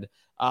we read.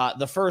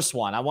 The first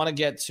one, I want to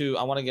get.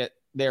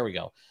 There we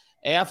go.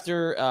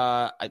 After,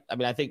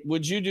 I think,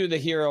 would you do the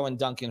Hero and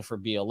Duncan for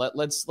Beal?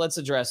 Let's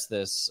address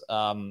this,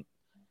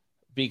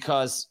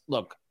 because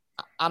look,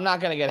 I'm not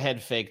going to get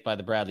head faked by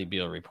the Bradley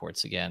Beal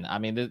reports again. I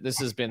mean, this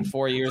has been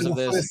 4 years of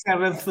this.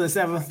 For the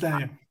seventh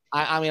time.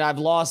 I mean, I've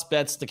lost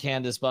bets to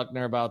Candace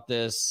Buckner about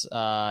this,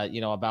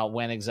 about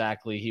when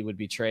exactly he would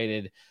be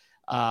traded.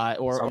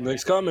 Or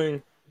something's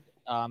coming.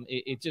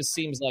 It just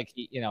seems like,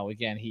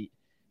 he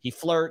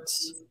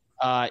flirts.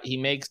 He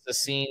makes the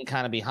scene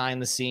kind of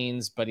behind the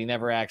scenes, but he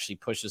never actually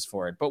pushes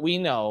for it. But we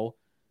know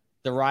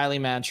the Riley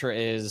mantra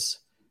is,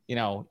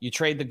 you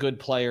trade the good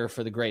player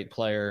for the great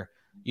player.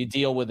 You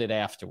deal with it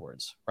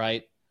afterwards,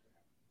 right?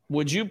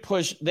 Would you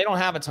push? They don't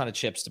have a ton of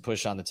chips to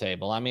push on the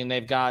table. I mean,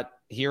 they've got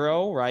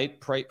Hero, right?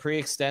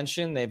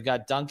 Pre-extension. They've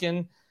got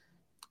Duncan.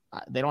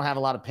 They don't have a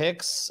lot of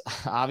picks,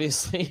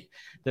 obviously,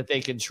 that they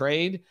can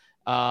trade.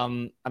 They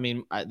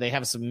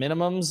have some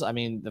minimums. I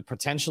mean, the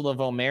potential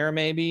of Omer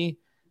maybe.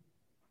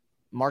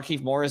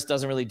 Markieff Morris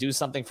doesn't really do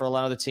something for a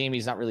lot of the team.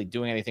 He's not really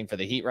doing anything for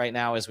the Heat right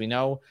now, as we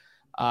know.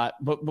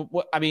 But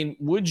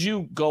would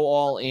you go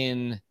all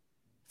in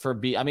for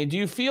B? I mean, do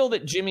you feel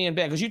that Jimmy and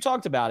Ben, because you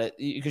talked about it,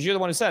 because you're the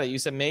one who said it, you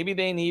said maybe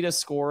they need a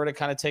scorer to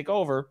kind of take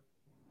over.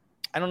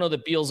 I don't know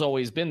that Beal's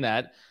always been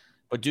that,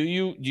 but do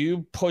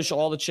you push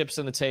all the chips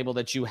on the table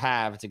that you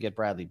have to get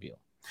Bradley Beal?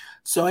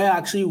 So I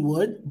actually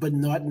would, but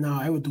not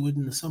now. I would do it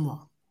in the summer.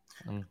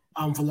 For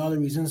a lot of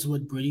reasons,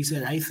 what Brady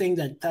said. I think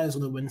that Tyler's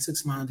going to win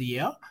 6th Man of the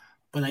Year,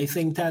 but I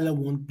think Tyler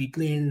won't be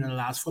playing in the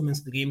last 4 minutes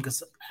of the game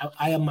because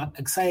I am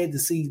excited to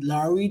see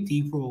Lowry,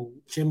 Depot,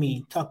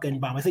 Jimmy, Tucker, and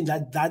Bam. I think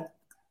that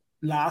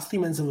last 3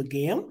 minutes of a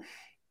game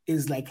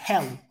is like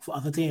hell for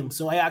other teams.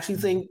 So I actually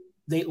think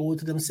they owe it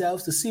to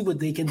themselves to see what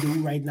they can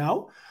do right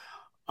now.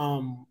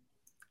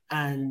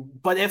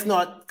 But if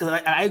not,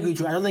 because I agree with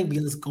you, I don't think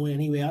Beal is going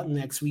anywhere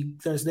next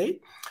week, Thursday.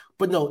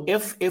 But no,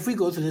 if we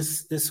go to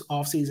this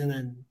offseason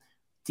and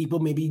Depot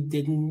maybe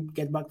didn't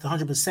get back to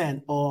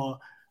 100%, or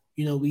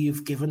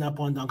we've given up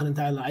on Duncan and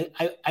Tyler,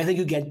 I think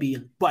you get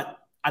Beal. But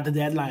at the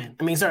deadline,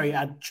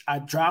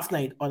 at draft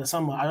night or the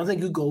summer, I don't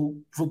think you go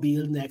for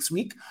Beal next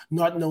week,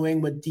 not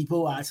knowing what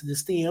Depot adds to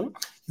this team.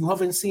 You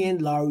haven't seen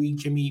Lowry,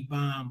 Jimmy,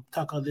 Bam,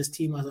 Tucker, this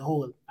team as a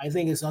whole. I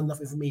think it's not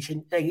enough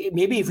information. Like,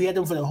 maybe if we had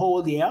them for the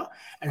whole year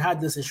and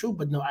had this issue,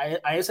 but no, I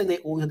just think they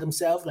owe it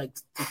themselves, like,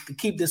 to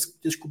keep this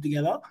group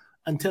together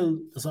until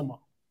the summer.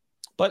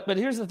 But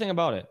here's the thing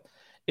about it.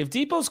 If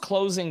Depot's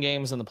closing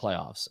games in the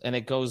playoffs and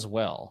it goes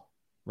well,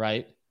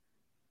 right,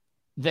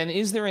 then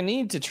is there a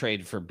need to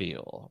trade for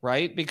Beal,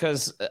 right?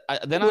 Because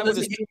then I would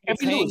assume if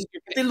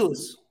they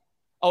lose.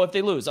 Oh, if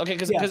they lose. Okay,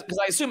 because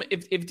I assume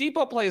if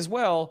Depot plays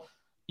well,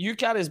 you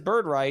got his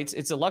bird rights.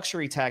 It's a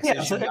luxury tax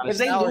issue. So if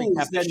they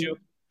lose, then,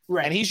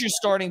 right. And he's your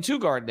starting 2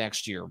 guard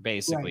next year,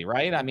 basically,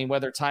 right? I mean,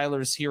 whether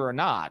Tyler's here or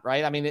not,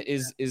 right? I mean,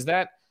 is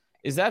that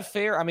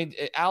fair? I mean,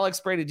 Alex,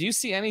 Brady, do you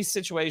see any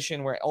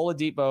situation where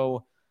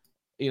Oladipo,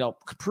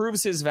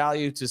 proves his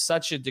value to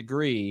such a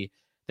degree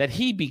that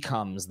he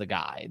becomes the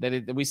guy,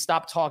 that we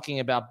stop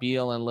talking about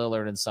Beal and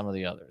Lillard and some of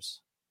the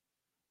others?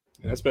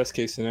 That's best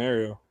case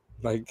scenario.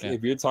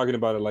 If you're talking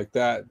about it like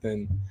that,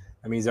 then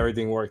that means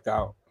everything worked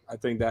out. I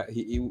think that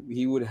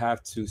he would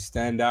have to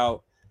stand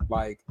out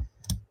like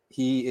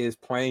he is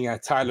playing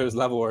at Tyler's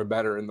level or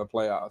better in the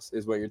playoffs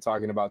is what you're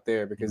talking about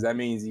there, because that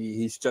means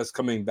he's just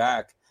coming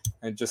back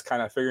and just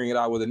kind of figuring it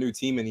out with a new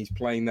team and he's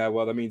playing that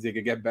well. That means he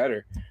could get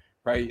better,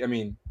 right? I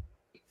mean,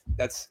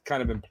 that's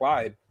kind of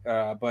implied,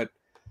 but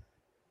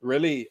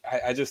really,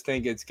 I just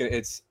think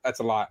that's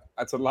a lot.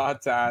 That's a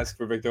lot to ask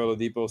for Victor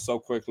Oladipo so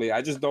quickly.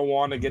 I just don't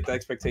want to get the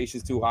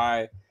expectations too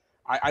high.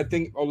 I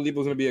think Oladipo is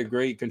going to be a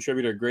great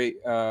contributor, great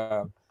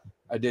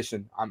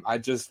addition. I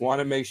just want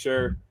to make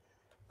sure,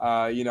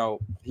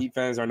 Heat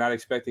fans are not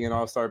expecting an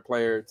all-star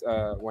player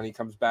when he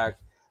comes back.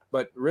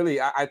 But really,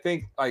 I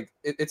think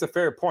it's a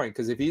fair point,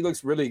 because if he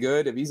looks really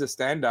good, if he's a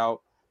standout,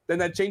 then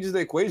that changes the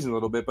equation a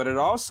little bit. But it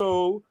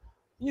also,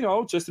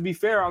 just to be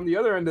fair, on the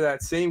other end of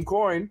that same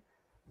coin,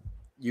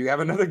 you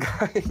have another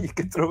guy you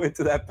can throw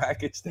into that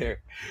package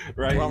there,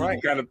 right? You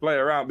can kind of play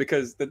around,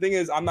 because the thing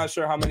is, I'm not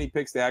sure how many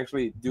picks they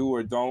actually do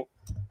or don't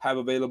have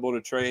available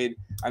to trade.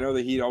 I know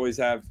the Heat always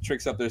have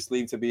tricks up their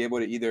sleeve to be able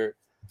to either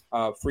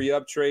free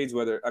up trades,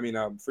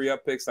 free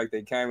up picks like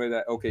they can with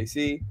that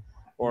OKC,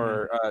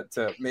 or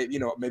to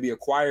maybe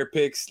acquire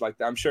picks. Like,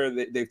 I'm sure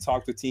they've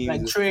talked to teams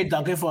like trade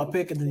Duncan for a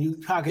pick and then you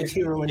package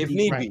Hero if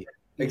need be.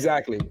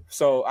 Exactly.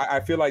 So I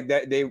feel like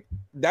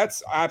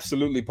that's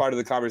absolutely part of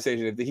the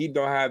conversation. If the Heat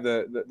don't have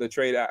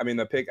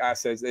the pick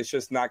assets, it's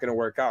just not going to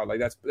work out.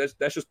 Like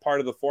that's just part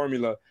of the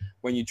formula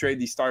when you trade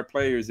these star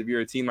players. If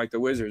you're a team like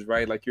the Wizards,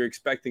 right? Like you're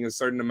expecting a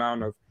certain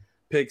amount of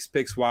pick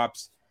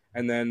swaps,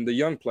 and then the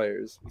young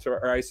players. So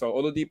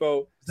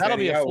Oladipo, that'll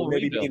be a full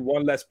maybe rebuild. need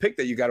one less pick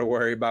that you got to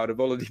worry about if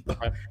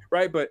Oladipo,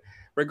 right? But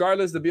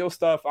regardless, the Beal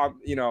stuff, I'm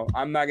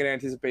not going to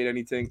anticipate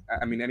anything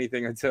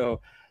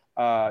until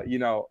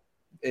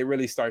it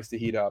really starts to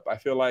heat up. I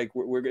feel like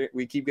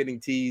we keep getting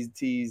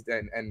teased,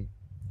 and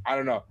I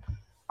don't know.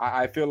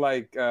 I feel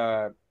like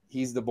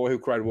he's the boy who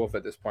cried wolf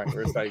at this point,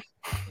 where it's like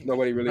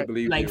nobody really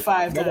believes like you.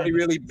 5 Nobody times.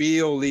 really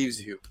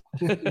believes you.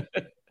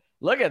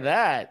 Look at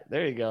that.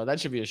 There you go. That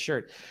should be a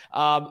shirt.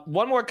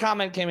 One more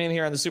comment came in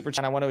here on the Super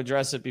Chat. I want to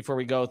address it before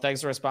we go.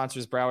 Thanks to our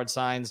sponsors, Broward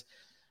Signs.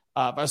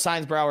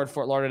 Signs Broward,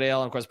 Fort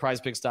Lauderdale, and of course,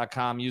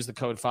 prizepicks.com. Use the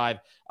code 5.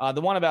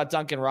 The one about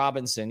Duncan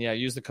Robinson,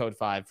 use the code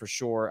 5 for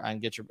sure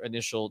and get your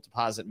initial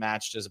deposit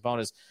matched as a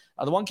bonus.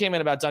 The one came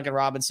in about Duncan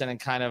Robinson and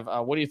kind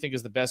of what do you think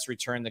is the best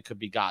return that could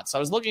be got? So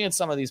I was looking at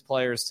some of these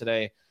players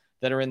today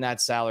that are in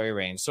that salary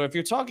range. So if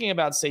you're talking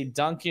about, say,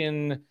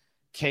 Duncan,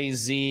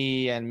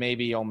 KZ, and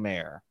maybe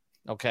Omer,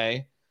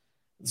 okay?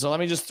 So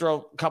let me just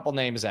throw a couple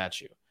names at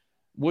you.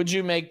 Would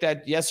you make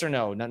that yes or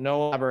no?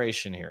 No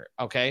elaboration here,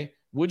 okay?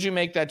 Would you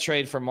make that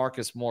trade for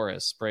Marcus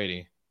Morris,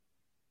 Brady?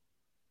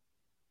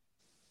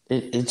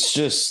 It's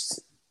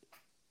just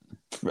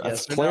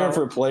Yes or player no?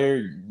 for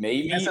player,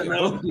 maybe. Yes or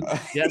no?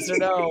 Yes or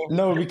no?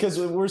 No, because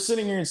we're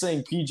sitting here and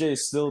saying PJ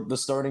is still the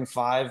starting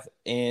 5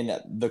 and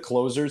the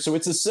closer. So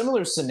it's a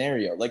similar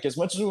scenario. Like, as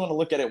much as we want to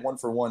look at it one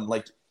for one,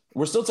 like,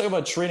 we're still talking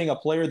about trading a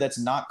player that's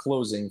not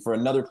closing for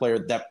another player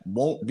that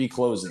won't be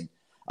closing.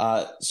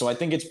 So I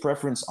think it's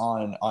preference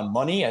on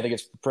money. I think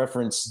it's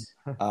preference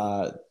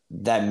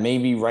that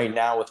maybe right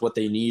now with what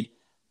they need.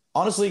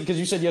 Honestly, because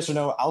you said yes or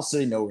no, I'll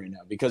say no right now,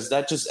 because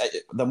that just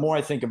the more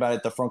I think about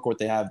it, the front court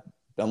they have,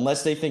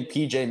 unless they think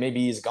PJ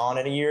maybe is gone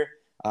in a year,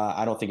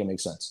 I don't think it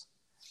makes sense.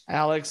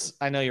 Alex,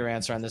 I know your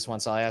answer on this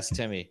one, so I'll ask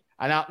Timmy.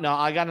 I got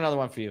another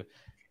one for you.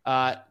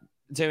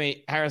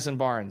 Timmy, Harrison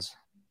Barnes.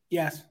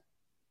 Yes.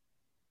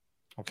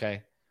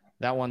 Okay,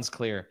 that one's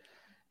clear.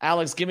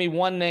 Alex, give me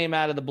one name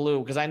out of the blue,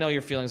 because I know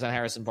your feelings on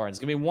Harrison Barnes.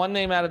 Give me one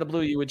name out of the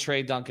blue you would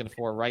trade Duncan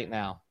for right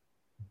now.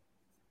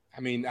 I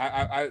mean,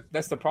 I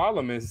that's the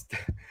problem is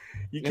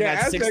you In can't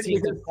that ask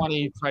 16 that to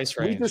 20 price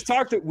range.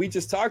 We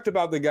just talked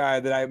about the guy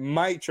that I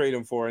might trade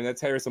him for, and that's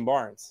Harrison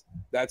Barnes.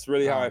 That's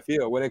really how I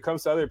feel. When it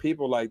comes to other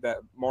people like that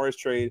Morris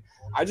trade,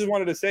 I just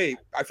wanted to say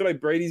I feel like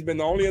Brady's been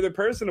the only other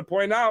person to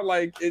point out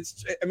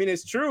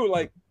it's true.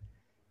 Like,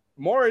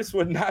 Morris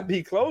would not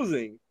be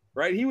closing,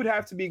 right? He would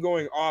have to be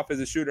going off as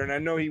a shooter, and I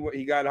know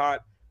he got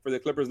hot for the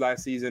Clippers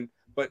last season,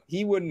 but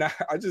he would not.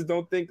 I just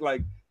don't think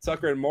like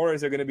Tucker and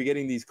Morris are going to be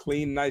getting these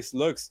clean, nice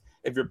looks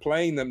if you're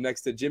playing them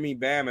next to Jimmy,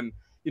 Bam, and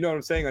you know what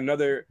I'm saying,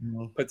 another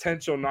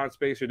potential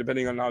non-spacer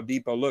depending on how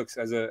Depot looks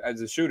as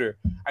a shooter.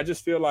 I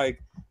just feel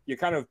like you're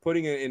kind of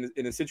putting it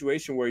in a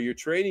situation where you're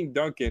trading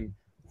Duncan,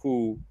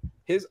 who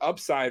his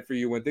upside for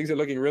you when things are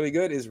looking really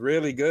good is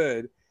really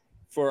good,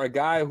 for a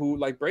guy who,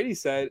 like Brady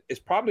said, is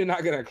probably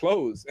not going to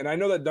close. And I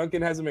know that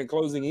Duncan hasn't been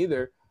closing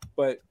either,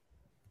 but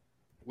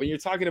when you're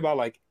talking about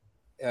like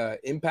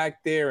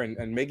impact there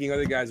and making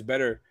other guys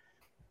better,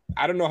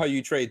 I don't know how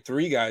you trade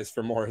 3 guys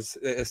for Morris.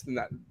 It's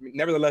not,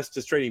 nevertheless,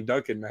 just trading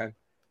Duncan, man.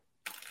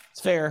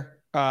 It's fair.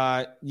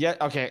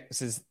 Okay.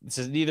 This is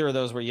neither of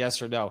those were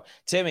yes or no.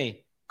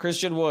 Timmy,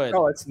 Christian Wood.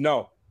 No, it's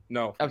no.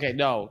 Okay,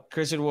 no.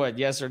 Christian Wood,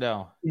 yes or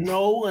no?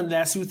 No,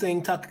 unless you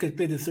think Tucker could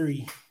play the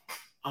 3.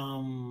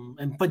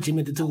 And put Jimmy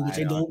at the 2, which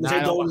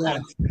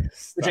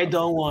I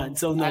don't want.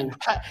 So no.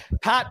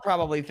 Pat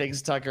probably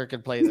thinks Tucker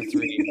could play the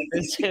 3.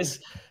 But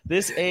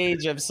this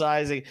age of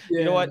sizing. Yeah.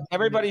 You know what?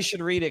 Everybody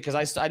should read it,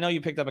 because I know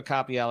you picked up a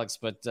copy, Alex.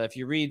 But if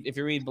you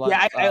read Blood,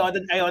 I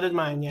ordered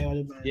mine.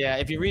 Yeah,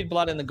 if you read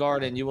Blood in the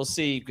Garden, you will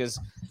see, because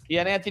he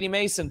had Anthony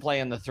Mason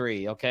playing the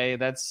 3. Okay,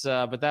 that's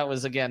but that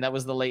was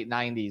the late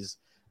 90s,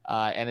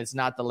 and it's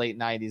not the late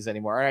 90s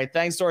anymore. All right,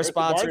 thanks to our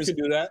sponsors. Could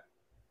do that.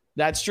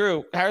 That's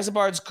true. Harrison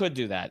Barnes could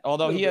do that,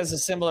 although he has a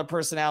similar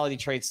personality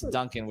traits to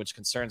Duncan, which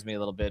concerns me a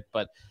little bit.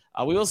 But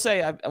we will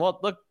say,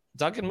 look,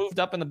 Duncan moved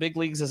up in the big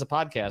leagues as a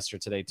podcaster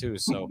today too.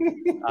 So,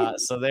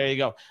 so there you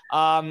go.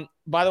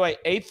 By the way,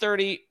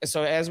 8:30.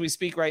 So as we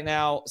speak right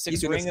now,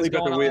 6 ring is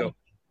going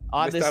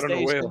on this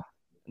station.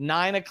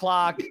 9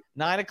 o'clock.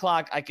 9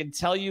 o'clock. I can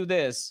tell you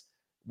this: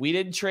 we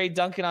didn't trade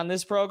Duncan on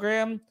this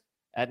program.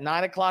 At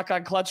 9 o'clock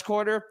on Clutch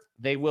Quarter,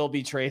 they will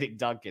be trading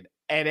Duncan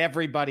and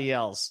everybody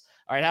else.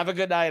 All right, have a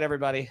good night,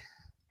 everybody.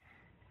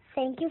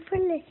 Thank you for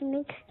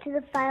listening to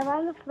the 5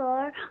 on the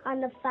Floor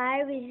on the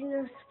 5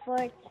 Regional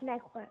Sports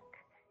Network.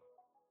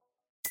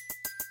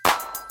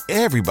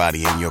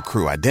 Everybody in your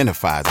crew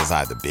identifies as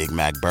either Big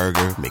Mac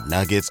Burger,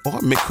 McNuggets, or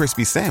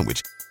McCrispy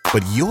Sandwich.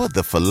 But you're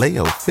the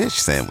Filet-O-Fish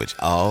Sandwich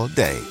all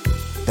day.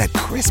 That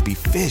crispy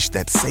fish,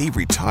 that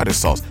savory tartar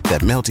sauce,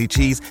 that melty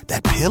cheese,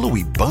 that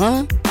pillowy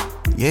bun.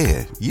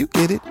 Yeah, you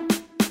get it.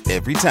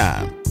 Every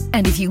time.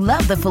 And if you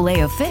love the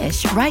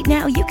Filet-O-Fish, right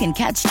now you can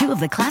catch 2 of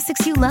the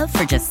classics you love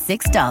for just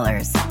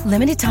 $6.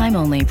 Limited time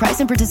only. Price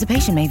and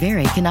participation may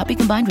vary. Cannot be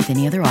combined with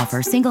any other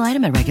offer. Single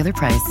item at regular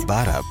price.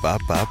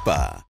 Ba-da-ba-ba-ba.